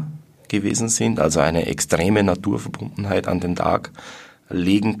Sammler gewesen sind, also eine extreme Naturverbundenheit an den Tag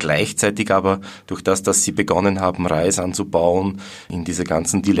legen, gleichzeitig aber durch das, dass sie begonnen haben, Reis anzubauen, in diese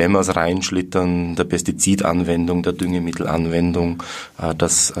ganzen Dilemmas reinschlittern, der Pestizidanwendung, der Düngemittelanwendung,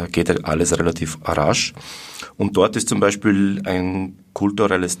 das geht alles relativ rasch. Und dort ist zum Beispiel ein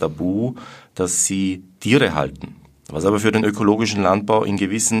kulturelles Tabu, dass sie Tiere halten, was aber für den ökologischen Landbau in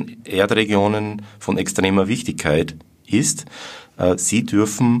gewissen Erdregionen von extremer Wichtigkeit ist. Sie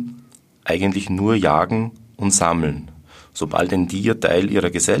dürfen eigentlich nur jagen und sammeln. Sobald ein Tier Teil ihrer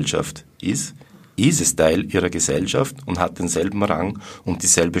Gesellschaft ist es Teil ihrer Gesellschaft und hat denselben Rang und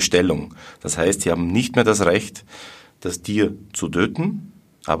dieselbe Stellung. Das heißt, sie haben nicht mehr das Recht, das Tier zu töten,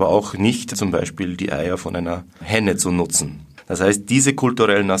 aber auch nicht zum Beispiel die Eier von einer Henne zu nutzen. Das heißt, diese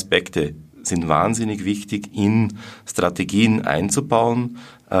kulturellen Aspekte sind wahnsinnig wichtig in Strategien einzubauen.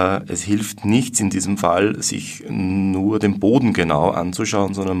 Es hilft nichts in diesem Fall, sich nur den Boden genau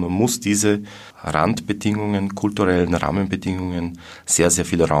anzuschauen, sondern man muss diese Randbedingungen, kulturellen Rahmenbedingungen sehr, sehr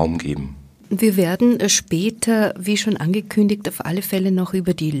viel Raum geben. Wir werden später, wie schon angekündigt, auf alle Fälle noch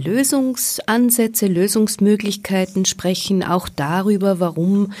über die Lösungsansätze, Lösungsmöglichkeiten sprechen, auch darüber,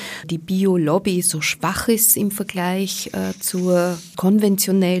 warum die Bio-Lobby so schwach ist im Vergleich zur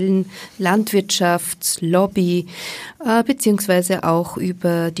konventionellen Landwirtschaftslobby, beziehungsweise auch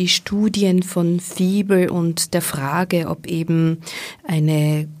über die Studien von Fiebel und der Frage, ob eben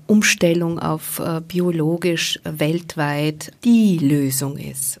eine Umstellung auf biologisch weltweit die Lösung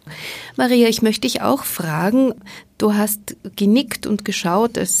ist. Maria, ich möchte dich auch fragen, du hast genickt und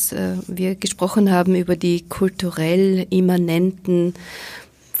geschaut, als wir gesprochen haben über die kulturell immanenten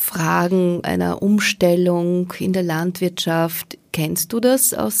Fragen einer Umstellung in der Landwirtschaft. Kennst du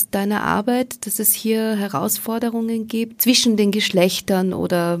das aus deiner Arbeit, dass es hier Herausforderungen gibt zwischen den Geschlechtern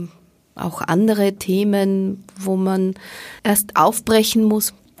oder auch andere Themen, wo man erst aufbrechen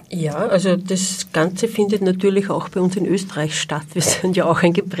muss? Ja, also das Ganze findet natürlich auch bei uns in Österreich statt. Wir sind ja auch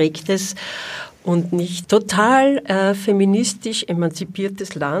ein geprägtes und nicht total feministisch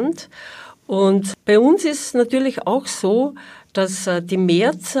emanzipiertes Land. Und bei uns ist natürlich auch so, dass die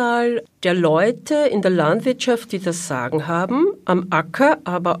Mehrzahl der Leute in der Landwirtschaft, die das Sagen haben, am Acker,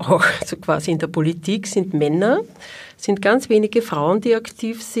 aber auch so quasi in der Politik, sind Männer, sind ganz wenige Frauen, die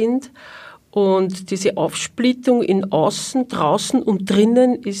aktiv sind. Und diese Aufsplittung in Außen, Draußen und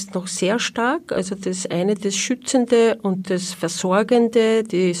Drinnen ist noch sehr stark. Also das eine, das Schützende und das Versorgende,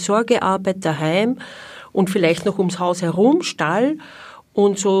 die Sorgearbeit daheim und vielleicht noch ums Haus herum, Stall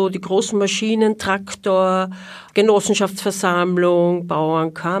und so die großen Maschinen, Traktor, Genossenschaftsversammlung,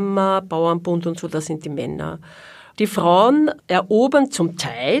 Bauernkammer, Bauernbund und so, das sind die Männer. Die Frauen erobern zum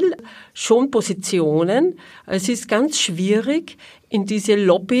Teil schon Positionen. Es ist ganz schwierig, in diese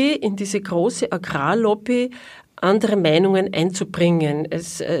Lobby, in diese große Agrarlobby, andere Meinungen einzubringen.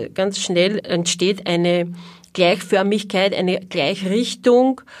 Es ganz schnell entsteht eine Gleichförmigkeit, eine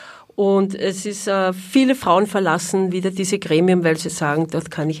Gleichrichtung. Und es ist, viele Frauen verlassen wieder diese Gremien, weil sie sagen,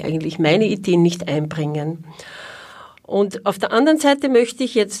 dort kann ich eigentlich meine Ideen nicht einbringen. Und auf der anderen Seite möchte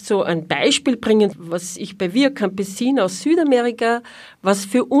ich jetzt so ein Beispiel bringen, was ich bei Via Campesina aus Südamerika, was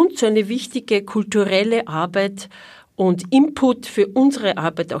für uns so eine wichtige kulturelle Arbeit und Input für unsere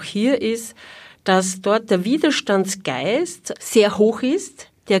Arbeit auch hier ist, dass dort der Widerstandsgeist sehr hoch ist,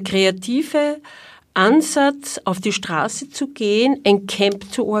 der kreative Ansatz, auf die Straße zu gehen, ein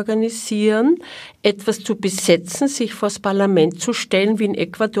Camp zu organisieren, etwas zu besetzen, sich vors Parlament zu stellen, wie in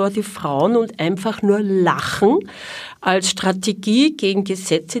Ecuador die Frauen, und einfach nur lachen als Strategie gegen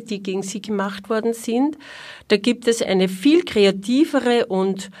Gesetze, die gegen sie gemacht worden sind. Da gibt es eine viel kreativere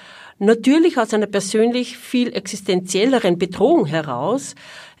und natürlich aus einer persönlich viel existenzielleren Bedrohung heraus,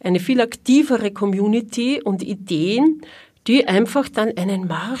 eine viel aktivere Community und Ideen, die einfach dann einen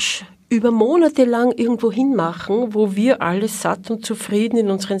Marsch über Monate lang irgendwo hinmachen, wo wir alle satt und zufrieden in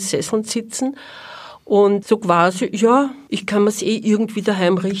unseren Sesseln sitzen und so quasi, ja, ich kann mir's irgendwie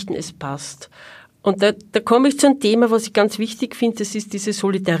daheim richten, es passt. Und da komme ich zu einem Thema, was ich ganz wichtig finde, das ist diese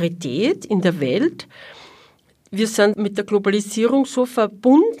Solidarität in der Welt. Wir sind mit der Globalisierung so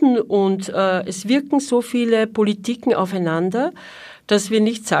verbunden und es wirken so viele Politiken aufeinander, dass wir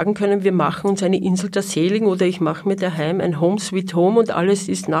nicht sagen können, wir machen uns eine Insel der Seligen oder ich mache mir daheim ein Home Sweet Home und alles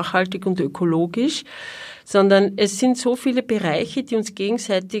ist nachhaltig und ökologisch, sondern es sind so viele Bereiche, die uns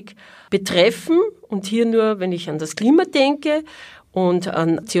gegenseitig betreffen. Und hier nur, wenn ich an das Klima denke und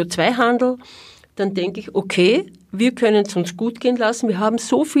an CO2-Handel, dann denke ich, okay, wir können es uns gut gehen lassen, wir haben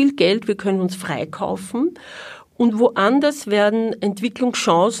so viel Geld, wir können uns freikaufen. Und woanders werden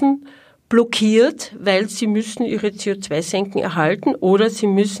Entwicklungschancen blockiert, weil sie müssen ihre CO2-Senken erhalten oder sie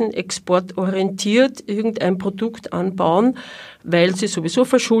müssen exportorientiert irgendein Produkt anbauen, weil sie sowieso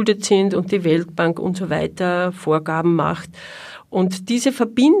verschuldet sind und die Weltbank und so weiter Vorgaben macht. Und diese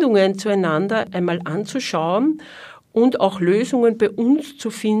Verbindungen zueinander einmal anzuschauen und auch Lösungen bei uns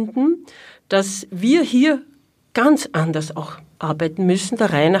zu finden, dass wir hier ganz anders auch arbeiten müssen.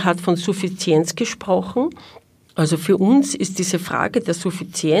 Der Rainer hat von Suffizienz gesprochen. Also für uns ist diese Frage der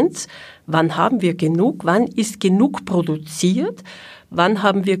Suffizienz, wann haben wir genug, wann ist genug produziert, wann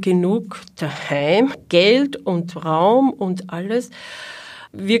haben wir genug daheim, Geld und Raum und alles.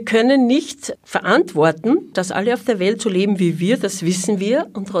 Wir können nicht verantworten, dass alle auf der Welt so leben wie wir, das wissen wir,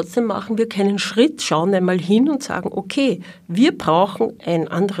 und trotzdem machen wir keinen Schritt, schauen einmal hin und sagen, okay, wir brauchen ein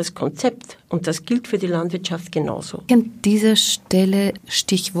anderes Konzept und das gilt für die Landwirtschaft genauso. An dieser Stelle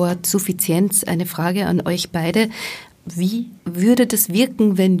Stichwort Suffizienz, eine Frage an euch beide. Wie würde das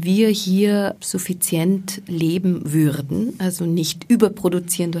wirken, wenn wir hier suffizient leben würden, also nicht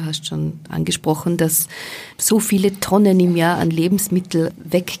überproduzieren? Du hast schon angesprochen, dass so viele Tonnen im Jahr an Lebensmitteln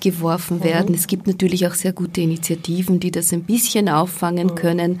weggeworfen werden. Es gibt natürlich auch sehr gute Initiativen, die das ein bisschen auffangen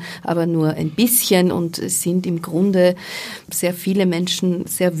können, aber nur ein bisschen, und es sind im Grunde sehr viele Menschen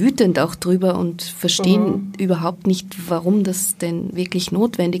sehr wütend auch drüber und verstehen überhaupt nicht, warum das denn wirklich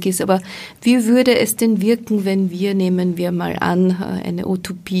notwendig ist. Aber wie würde es denn wirken, wenn wir, nehmen wir mal an, eine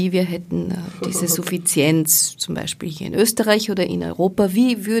Utopie, wir hätten diese Suffizienz zum Beispiel hier in Österreich oder in Europa.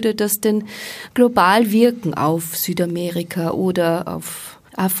 Wie würde das denn global wirken auf Südamerika oder auf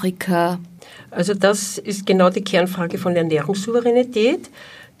Afrika? Also das ist genau die Kernfrage von der Ernährungssouveränität.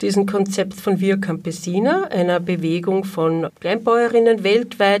 Diesen Konzept von Via Campesina, einer Bewegung von Kleinbäuerinnen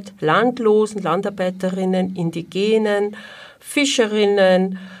weltweit, Landlosen, Landarbeiterinnen, Indigenen,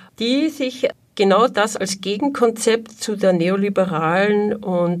 Fischerinnen, die sich genau das als Gegenkonzept zu der neoliberalen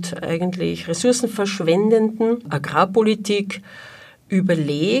und eigentlich ressourcenverschwendenden Agrarpolitik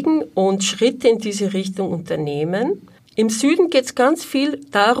überlegen und Schritte in diese Richtung unternehmen. Im Süden geht es ganz viel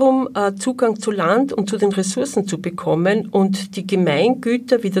darum, Zugang zu Land und zu den Ressourcen zu bekommen und die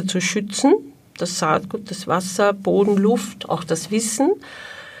Gemeingüter wieder zu schützen. Das Saatgut, das Wasser, Boden, Luft, auch das Wissen.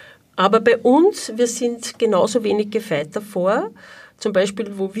 Aber bei uns, wir sind genauso wenig gefeit davor. Zum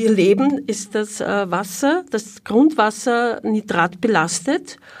Beispiel, wo wir leben, ist das Wasser, das Grundwasser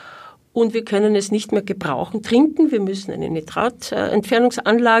nitratbelastet und wir können es nicht mehr gebrauchen, trinken. Wir müssen eine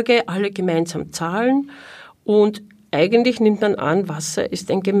Nitratentfernungsanlage alle gemeinsam zahlen und eigentlich nimmt man an, Wasser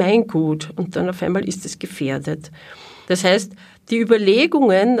ist ein Gemeingut und dann auf einmal ist es gefährdet. Das heißt, die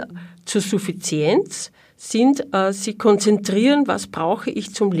Überlegungen zur Suffizienz sind, sie konzentrieren, was brauche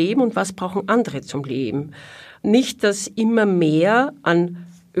ich zum Leben und was brauchen andere zum Leben. Nicht das immer mehr an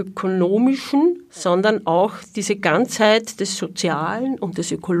ökonomischen, sondern auch diese Ganzheit des Sozialen und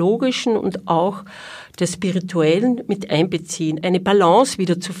des Ökologischen und auch des Spirituellen mit einbeziehen, eine Balance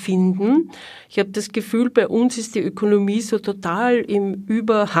wieder zu finden. Ich habe das Gefühl, bei uns ist die Ökonomie so total im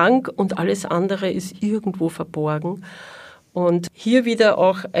Überhang und alles andere ist irgendwo verborgen. Und hier wieder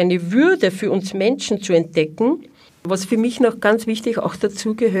auch eine Würde für uns Menschen zu entdecken. Was für mich noch ganz wichtig auch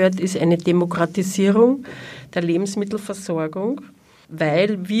dazu gehört, ist eine Demokratisierung der Lebensmittelversorgung,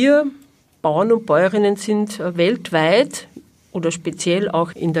 weil wir Bauern und Bäuerinnen sind weltweit oder speziell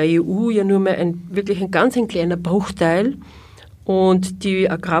auch in der EU ja nur mehr wirklich ein ganz kleiner Bruchteil und die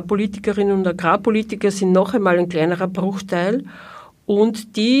Agrarpolitikerinnen und Agrarpolitiker sind noch einmal ein kleinerer Bruchteil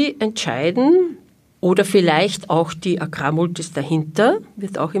und die entscheiden, oder vielleicht auch die Agrarmultis dahinter,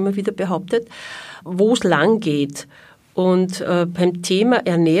 wird auch immer wieder behauptet, wo es lang geht. Und beim Thema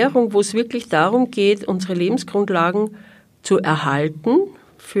Ernährung, wo es wirklich darum geht, unsere Lebensgrundlagen zu erhalten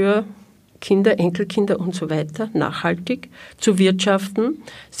für Kinder, Enkelkinder und so weiter, nachhaltig zu wirtschaften,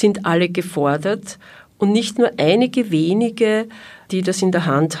 sind alle gefordert und nicht nur einige wenige, die das in der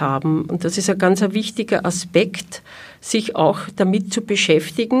Hand haben. Und das ist ein ganz wichtiger Aspekt, sich auch damit zu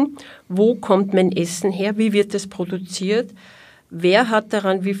beschäftigen, wo kommt mein Essen her, wie wird es produziert, wer hat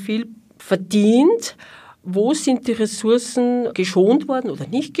daran wie viel verdient, wo sind die Ressourcen geschont worden oder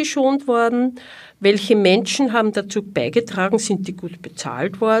nicht geschont worden, welche Menschen haben dazu beigetragen, sind die gut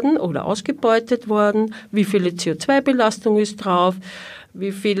bezahlt worden oder ausgebeutet worden, wie viele CO2-Belastung ist drauf,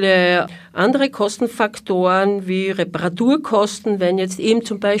 wie viele andere Kostenfaktoren wie Reparaturkosten, wenn jetzt eben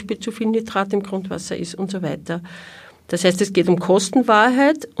zum Beispiel zu viel Nitrat im Grundwasser ist und so weiter. Das heißt, es geht um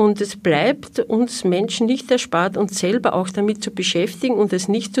Kostenwahrheit und es bleibt uns Menschen nicht erspart, uns selber auch damit zu beschäftigen und es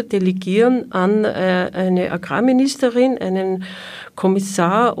nicht zu delegieren an eine Agrarministerin, einen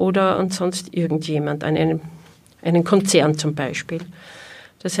Kommissar oder an sonst irgendjemand, an einen Konzern zum Beispiel.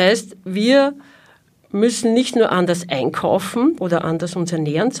 Das heißt, wir müssen nicht nur anders einkaufen oder anders uns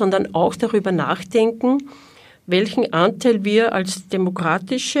ernähren, sondern auch darüber nachdenken, welchen Anteil wir als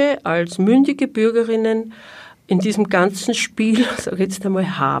demokratische, als mündige Bürgerinnen in diesem ganzen Spiel, sage ich jetzt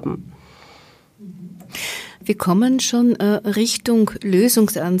einmal, haben. Wir kommen schon Richtung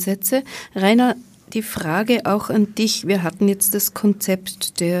Lösungsansätze. Rainer, die Frage auch an dich. Wir hatten jetzt das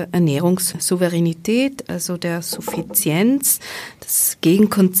Konzept der Ernährungssouveränität, also der Suffizienz, das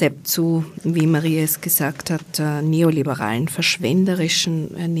Gegenkonzept zu, wie Marie es gesagt hat, neoliberalen,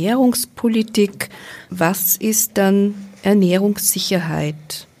 verschwenderischen Ernährungspolitik. Was ist dann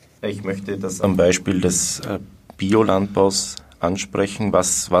Ernährungssicherheit? Ich möchte das am Beispiel des Biolandbaus ansprechen.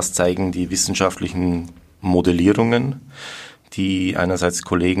 Was zeigen die wissenschaftlichen Modellierungen, die einerseits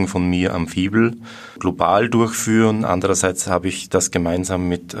Kollegen von mir am Fibel global durchführen. Andererseits habe ich das gemeinsam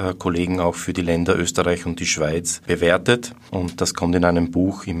mit Kollegen auch für die Länder Österreich und die Schweiz bewertet. Und das kommt in einem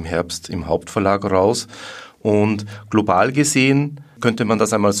Buch im Herbst im Hauptverlag raus. Und global gesehen könnte man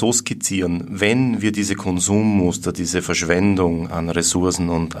das einmal so skizzieren. Wenn wir diese Konsummuster, diese Verschwendung an Ressourcen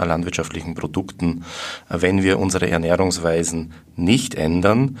und an landwirtschaftlichen Produkten, wenn wir unsere Ernährungsweisen nicht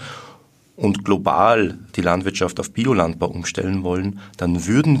ändern und global die Landwirtschaft auf Biolandbau umstellen wollen, dann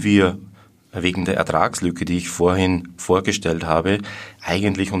würden wir wegen der Ertragslücke, die ich vorhin vorgestellt habe,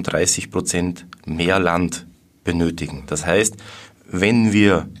 eigentlich um 30% mehr Land benötigen. Das heißt, wenn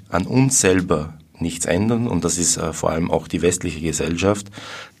wir an uns selber nichts ändern, und das ist vor allem auch die westliche Gesellschaft,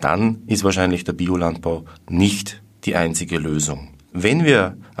 dann ist wahrscheinlich der Biolandbau nicht die einzige Lösung. Wenn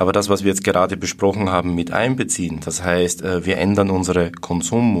wir aber das, was wir jetzt gerade besprochen haben, mit einbeziehen, das heißt, wir ändern unsere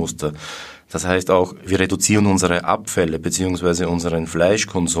Konsummuster, das heißt auch, wir reduzieren unsere Abfälle bzw. unseren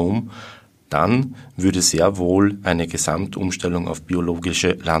Fleischkonsum, dann würde sehr wohl eine Gesamtumstellung auf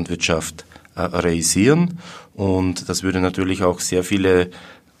biologische Landwirtschaft realisieren, und das würde natürlich auch sehr viele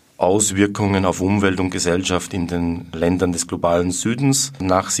Auswirkungen auf Umwelt und Gesellschaft in den Ländern des globalen Südens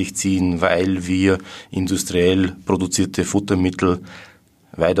nach sich ziehen, weil wir industriell produzierte Futtermittel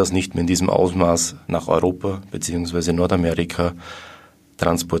weitaus nicht mehr in diesem Ausmaß nach Europa bzw. Nordamerika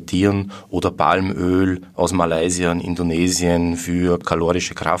transportieren oder Palmöl aus Malaysia und Indonesien für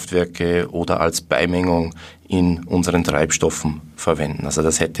kalorische Kraftwerke oder als Beimengung in unseren Treibstoffen verwenden. Also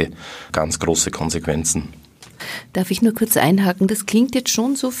das hätte ganz große Konsequenzen. Darf ich nur kurz einhaken? Das klingt jetzt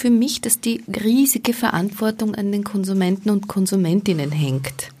schon so für mich, dass die riesige Verantwortung an den Konsumenten und Konsumentinnen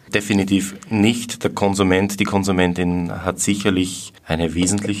hängt. Definitiv nicht. Der Konsument, die Konsumentin hat sicherlich eine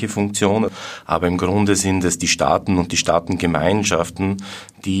wesentliche Funktion, aber im Grunde sind es die Staaten und die Staatengemeinschaften,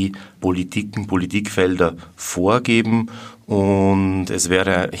 die Politikfelder vorgeben, und es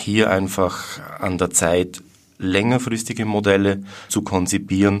wäre hier einfach an der Zeit, längerfristige Modelle zu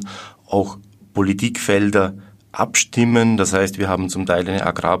konzipieren, auch Politikfelder abstimmen. Das heißt, wir haben zum Teil eine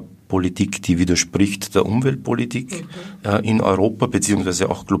Agrarpolitik, die widerspricht der Umweltpolitik in Europa, beziehungsweise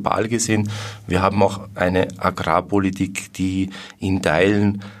auch global gesehen. Wir haben auch eine Agrarpolitik, die in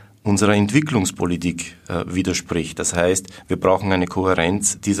Teilen unserer Entwicklungspolitik widerspricht. Das heißt, wir brauchen eine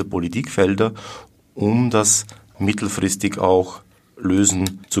Kohärenz dieser Politikfelder, um das mittelfristig auch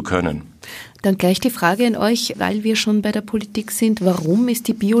lösen zu können. Dann gleich die Frage an euch, weil wir schon bei der Politik sind, warum ist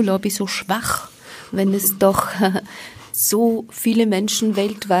die Biolobby so schwach, wenn es doch so viele Menschen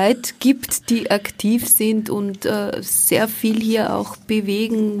weltweit gibt, die aktiv sind und sehr viel hier auch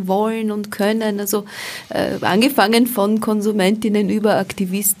bewegen wollen und können. Also angefangen von Konsumentinnen über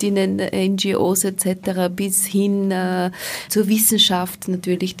Aktivistinnen, NGOs etc. bis hin zur Wissenschaft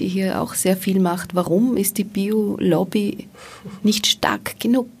natürlich, die hier auch sehr viel macht. Warum ist die Biolobby nicht stark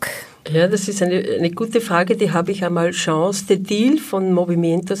genug? Ja, das ist eine gute Frage, die habe ich einmal Chance de Deal von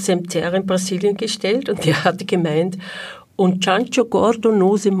Movimento Sem Terra in Brasilien gestellt, und der hatte gemeint, un chancho gordo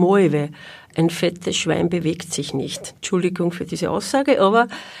no se mueve, ein fettes Schwein bewegt sich nicht. Entschuldigung für diese Aussage, aber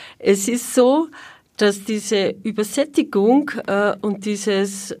es ist so, dass diese Übersättigung und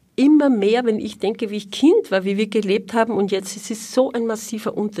dieses immer mehr, wenn ich denke, wie ich Kind war, wie wir gelebt haben, und jetzt ist es so ein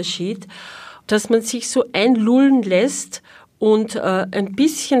massiver Unterschied, dass man sich so einlullen lässt und ein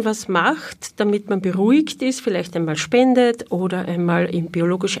bisschen was macht, damit man beruhigt ist, vielleicht einmal spendet oder einmal eben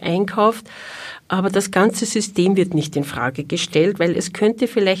biologisch einkauft. Aber das ganze System wird nicht in Frage gestellt, weil es könnte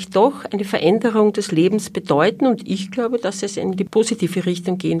vielleicht doch eine Veränderung des Lebens bedeuten. Und ich glaube, dass es in die positive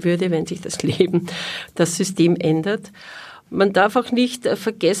Richtung gehen würde, wenn sich das Leben, das System ändert. Man darf auch nicht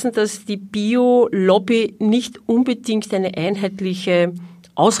vergessen, dass die Bio-Lobby nicht unbedingt eine einheitliche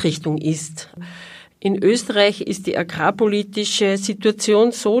Ausrichtung ist. In Österreich ist die agrarpolitische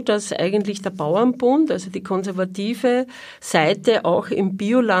Situation so, dass eigentlich der Bauernbund, also die konservative Seite, auch im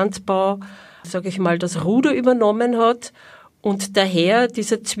Biolandbau, sage ich mal, das Ruder übernommen hat und daher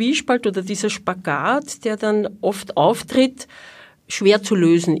dieser Zwiespalt oder dieser Spagat, der dann oft auftritt, schwer zu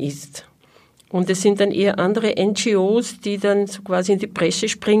lösen ist. Und es sind dann eher andere NGOs, die dann so quasi in die Bresche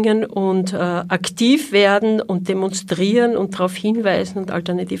springen und aktiv werden und demonstrieren und darauf hinweisen und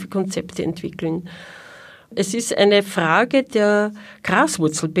alternative Konzepte entwickeln. Es ist eine Frage der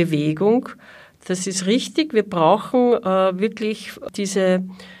Graswurzelbewegung. Das ist richtig. Wir brauchen wirklich diese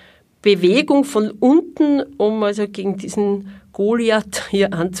Bewegung von unten, um also gegen diesen Goliath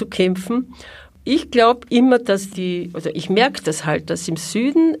hier anzukämpfen. Ich glaube immer, ich merke das halt, dass im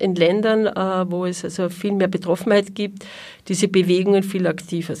Süden, in Ländern, wo es also viel mehr Betroffenheit gibt, diese Bewegungen viel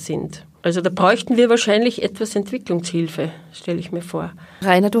aktiver sind. Also da bräuchten wir wahrscheinlich etwas Entwicklungshilfe, stelle ich mir vor.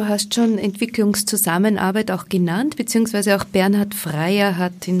 Rainer, du hast schon Entwicklungszusammenarbeit auch genannt, beziehungsweise auch Bernhard Freier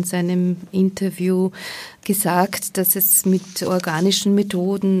hat in seinem Interview gesagt, dass es mit organischen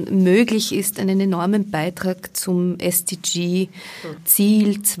Methoden möglich ist, einen enormen Beitrag zum SDG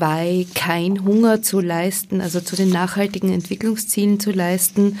Ziel 2, kein Hunger zu leisten, also zu den nachhaltigen Entwicklungszielen zu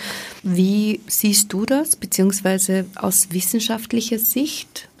leisten. Wie siehst du das, beziehungsweise aus wissenschaftlicher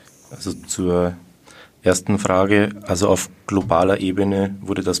Sicht? Also zur ersten Frage, also auf globaler Ebene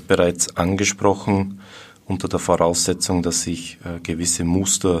wurde das bereits angesprochen, unter der Voraussetzung, dass sich gewisse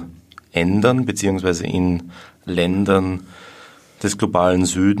Muster ändern, beziehungsweise in Ländern des globalen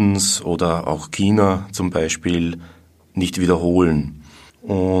Südens oder auch China zum Beispiel nicht wiederholen.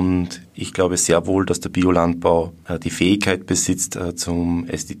 Und ich glaube sehr wohl, dass der Biolandbau die Fähigkeit besitzt, zum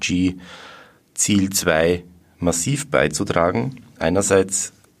SDG Ziel 2 massiv beizutragen.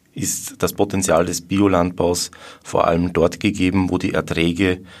 Einerseits ist das Potenzial des Biolandbaus vor allem dort gegeben, wo die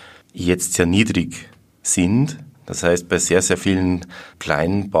Erträge jetzt sehr niedrig sind. Das heißt, bei sehr, sehr vielen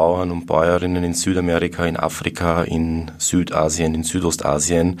kleinen Bauern und Bäuerinnen in Südamerika, in Afrika, in Südasien, in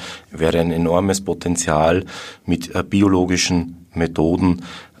Südostasien wäre ein enormes Potenzial, mit biologischen Methoden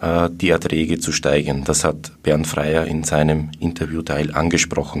die Erträge zu steigern. Das hat Bernd Freier in seinem Interviewteil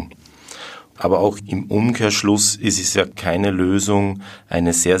angesprochen. Aber auch im Umkehrschluss ist es ja keine Lösung,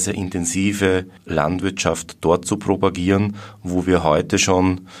 eine sehr, sehr intensive Landwirtschaft dort zu propagieren, wo wir heute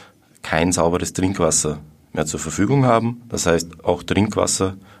schon kein sauberes Trinkwasser mehr zur Verfügung haben. Das heißt, auch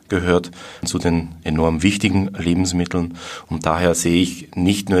Trinkwasser gehört zu den enorm wichtigen Lebensmitteln. Und daher sehe ich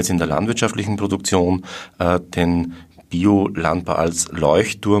nicht nur jetzt in der landwirtschaftlichen Produktion den Biolandbau als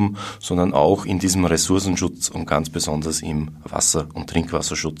Leuchtturm, sondern auch in diesem Ressourcenschutz und ganz besonders im Wasser- und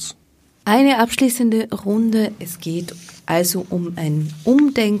Trinkwasserschutz. Eine abschließende Runde. Es geht also um ein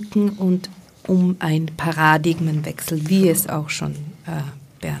Umdenken und um ein Paradigmenwechsel, wie es auch schon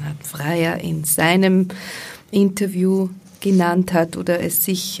Bernhard Freier in seinem Interview genannt hat oder es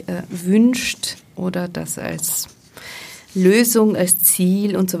sich wünscht oder das als Lösung, als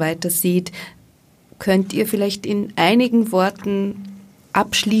Ziel und so weiter sieht. Könnt ihr vielleicht in einigen Worten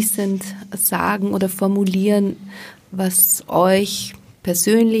abschließend sagen oder formulieren, was euch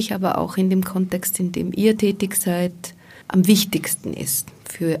persönlich, aber auch in dem Kontext, in dem ihr tätig seid, am wichtigsten ist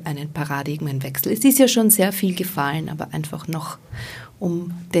für einen Paradigmenwechsel? Es ist ja schon sehr viel gefallen, aber einfach noch,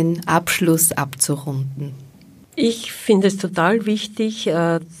 um den Abschluss abzurunden. Ich finde es total wichtig,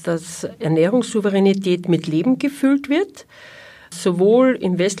 dass Ernährungssouveränität mit Leben gefüllt wird, sowohl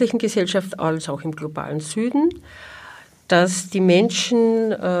in westlichen Gesellschaften als auch im globalen Süden, dass die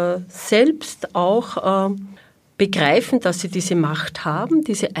Menschen selbst auch begreifen, dass sie diese Macht haben,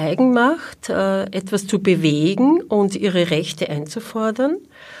 diese Eigenmacht, etwas zu bewegen und ihre Rechte einzufordern.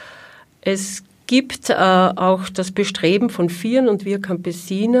 Es gibt auch das Bestreben von Vieren und Wir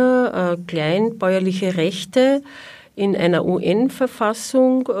Campesiner, kleinbäuerliche Rechte in einer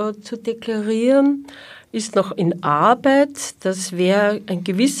UN-Verfassung zu deklarieren, ist noch in Arbeit. Das wäre ein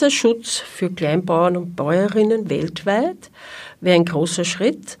gewisser Schutz für Kleinbauern und Bäuerinnen weltweit, wäre ein großer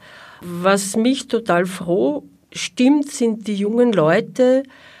Schritt. Was mich total froh stimmt, sind die jungen Leute,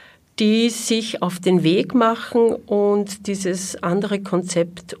 die sich auf den Weg machen und dieses andere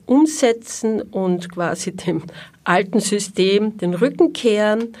Konzept umsetzen und quasi dem alten System den Rücken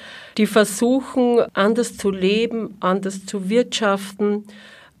kehren, die versuchen, anders zu leben, anders zu wirtschaften,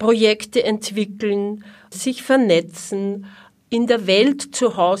 Projekte entwickeln, sich vernetzen, in der Welt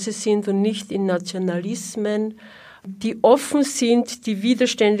zu Hause sind und nicht in Nationalismen, die offen sind, die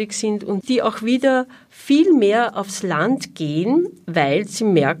widerständig sind und die auch wieder viel mehr aufs Land gehen, weil sie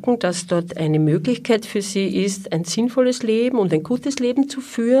merken, dass dort eine Möglichkeit für sie ist, ein sinnvolles Leben und ein gutes Leben zu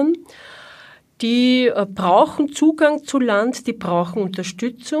führen. Die brauchen Zugang zu Land, die brauchen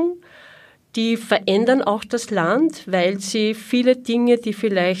Unterstützung. Die verändern auch das Land, weil sie viele Dinge, die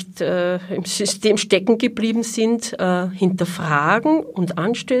vielleicht im System stecken geblieben sind, hinterfragen und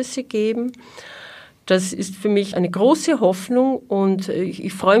Anstöße geben. Das ist für mich eine große Hoffnung und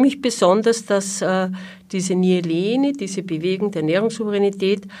ich freue mich besonders, dass diese Nyeleni, diese Bewegung der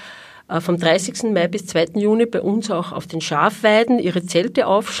Ernährungssouveränität, vom 30. Mai bis 2. Juni bei uns auch auf den Schafweiden ihre Zelte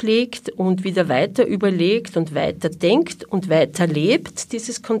aufschlägt und wieder weiter überlegt und weiter denkt und weiter lebt,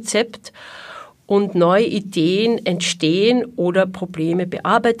 dieses Konzept, und neue Ideen entstehen oder Probleme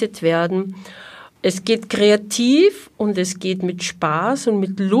bearbeitet werden. Es geht kreativ und es geht mit Spaß und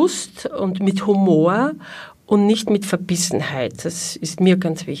mit Lust und mit Humor und nicht mit Verbissenheit. Das ist mir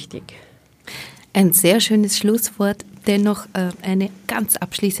ganz wichtig. Ein sehr schönes Schlusswort. Dennoch eine ganz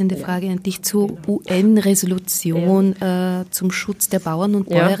abschließende Frage an dich zur UN-Resolution zum Schutz der Bauern und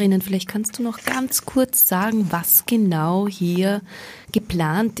Bäuerinnen. Vielleicht kannst du noch ganz kurz sagen, was genau hier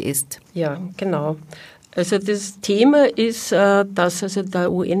geplant ist. Ja, genau. Also das Thema ist, dass also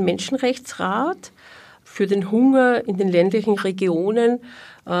der UN-Menschenrechtsrat für den Hunger in den ländlichen Regionen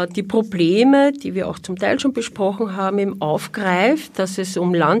die Probleme, die wir auch zum Teil schon besprochen haben, eben aufgreift, dass es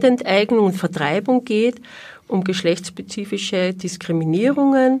um Landenteignung und Vertreibung geht, um geschlechtsspezifische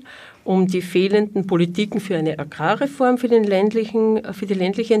Diskriminierungen, um die fehlenden Politiken für eine Agrarreform für die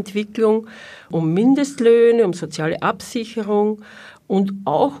ländliche Entwicklung, um Mindestlöhne, um soziale Absicherung und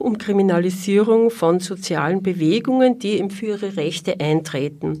auch um Kriminalisierung von sozialen Bewegungen, die eben für ihre Rechte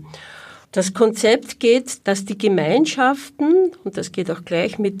eintreten. Das Konzept geht, dass die Gemeinschaften, und das geht auch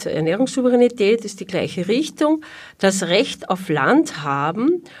gleich mit Ernährungssouveränität, ist die gleiche Richtung, das Recht auf Land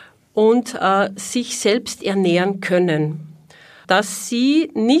haben und sich selbst ernähren können. Dass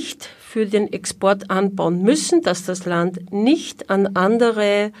sie nicht für den Export anbauen müssen, dass das Land nicht an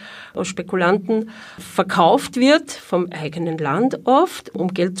andere Spekulanten verkauft wird, vom eigenen Land oft,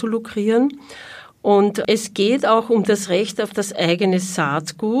 um Geld zu lukrieren. Und es geht auch um das Recht auf das eigene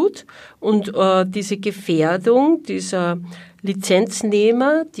Saatgut und diese Gefährdung dieser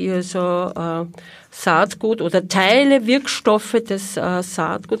Lizenznehmer, die also Saatgut oder Teile, Wirkstoffe des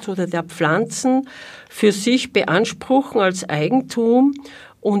Saatguts oder der Pflanzen für sich beanspruchen als Eigentum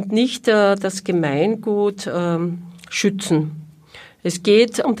und nicht das Gemeingut schützen. Es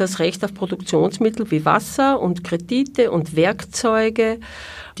geht um das Recht auf Produktionsmittel wie Wasser und Kredite und Werkzeuge,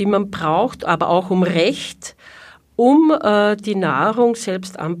 die man braucht, aber auch um Recht, um die Nahrung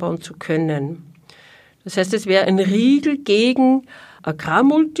selbst anbauen zu können. Das heißt, es wäre ein Riegel gegen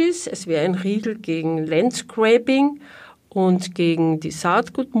Agrarmultis, es wäre ein Riegel gegen Landscraping und gegen die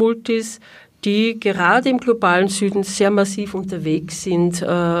Saatgutmultis, die gerade im globalen Süden sehr massiv unterwegs sind,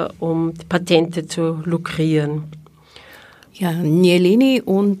 um Patente zu lukrieren. Ja, Nyeleni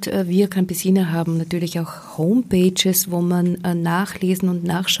und wir Campesina haben natürlich auch Homepages, wo man nachlesen und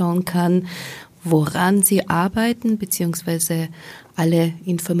nachschauen kann, woran sie arbeiten, beziehungsweise alle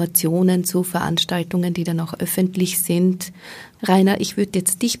Informationen zu Veranstaltungen, die dann auch öffentlich sind. Rainer, ich würde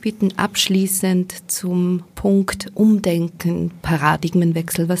jetzt dich bitten, abschließend zum Punkt Umdenken,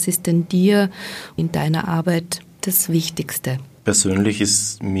 Paradigmenwechsel. Was ist denn dir in deiner Arbeit das Wichtigste? Persönlich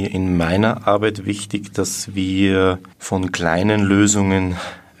ist mir in meiner Arbeit wichtig, dass wir von kleinen Lösungen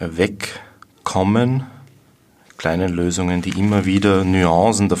wegkommen, kleinen Lösungen, die immer wieder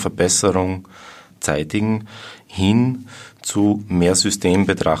Nuancen der Verbesserung zeitigen, hin zu mehr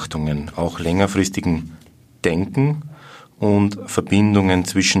Systembetrachtungen, auch längerfristigen Denken und Verbindungen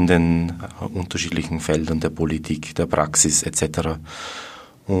zwischen den unterschiedlichen Feldern der Politik, der Praxis etc.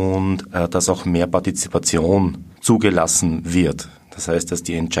 Und dass auch mehr Partizipation zugelassen wird. Das heißt, dass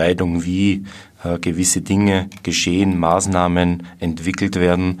die Entscheidung, wie gewisse Dinge geschehen, Maßnahmen entwickelt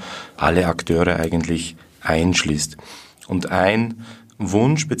werden, alle Akteure eigentlich einschließt. Und ein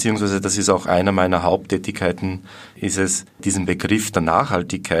Wunsch, beziehungsweise das ist auch einer meiner Haupttätigkeiten, ist es, diesen Begriff der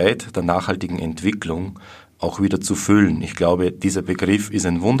Nachhaltigkeit, der nachhaltigen Entwicklung auch wieder zu füllen. Ich glaube, dieser Begriff ist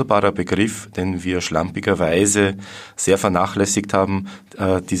ein wunderbarer Begriff, den wir schlampigerweise sehr vernachlässigt haben.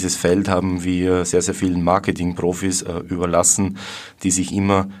 Dieses Feld haben wir sehr, sehr vielen Marketingprofis überlassen, die sich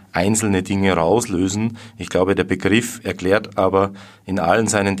immer einzelne Dinge rauslösen. Ich glaube, der Begriff erklärt aber in allen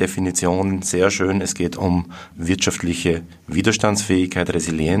seinen Definitionen sehr schön, es geht um wirtschaftliche Widerstandsfähigkeit,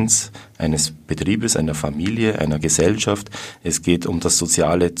 Resilienz eines Betriebes, einer Familie, einer Gesellschaft. Es geht um das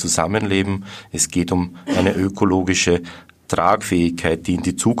soziale Zusammenleben. Es geht um eine ökologische Tragfähigkeit, die in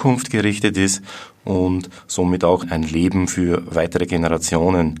die Zukunft gerichtet ist und somit auch ein Leben für weitere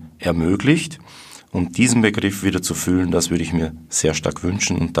Generationen ermöglicht. Und diesen Begriff wieder zu füllen, das würde ich mir sehr stark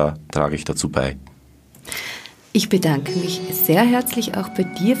wünschen und da trage ich dazu bei. Ich bedanke mich sehr herzlich auch bei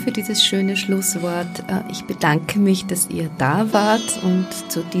dir für dieses schöne Schlusswort. Ich bedanke mich, dass ihr da wart und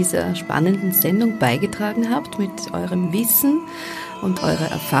zu dieser spannenden Sendung beigetragen habt mit eurem Wissen und eurer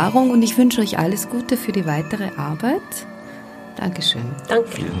Erfahrung. Und ich wünsche euch alles Gute für die weitere Arbeit. Dankeschön. Danke.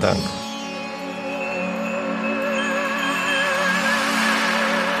 Vielen Dank.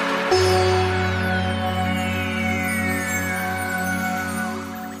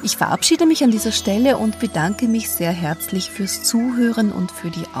 Ich verabschiede mich an dieser Stelle und bedanke mich sehr herzlich fürs Zuhören und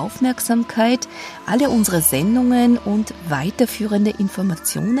für die Aufmerksamkeit. Alle unsere Sendungen und weiterführende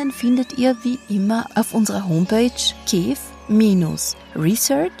Informationen findet ihr wie immer auf unserer Homepage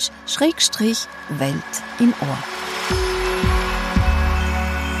kef-research-Welt im Ohr.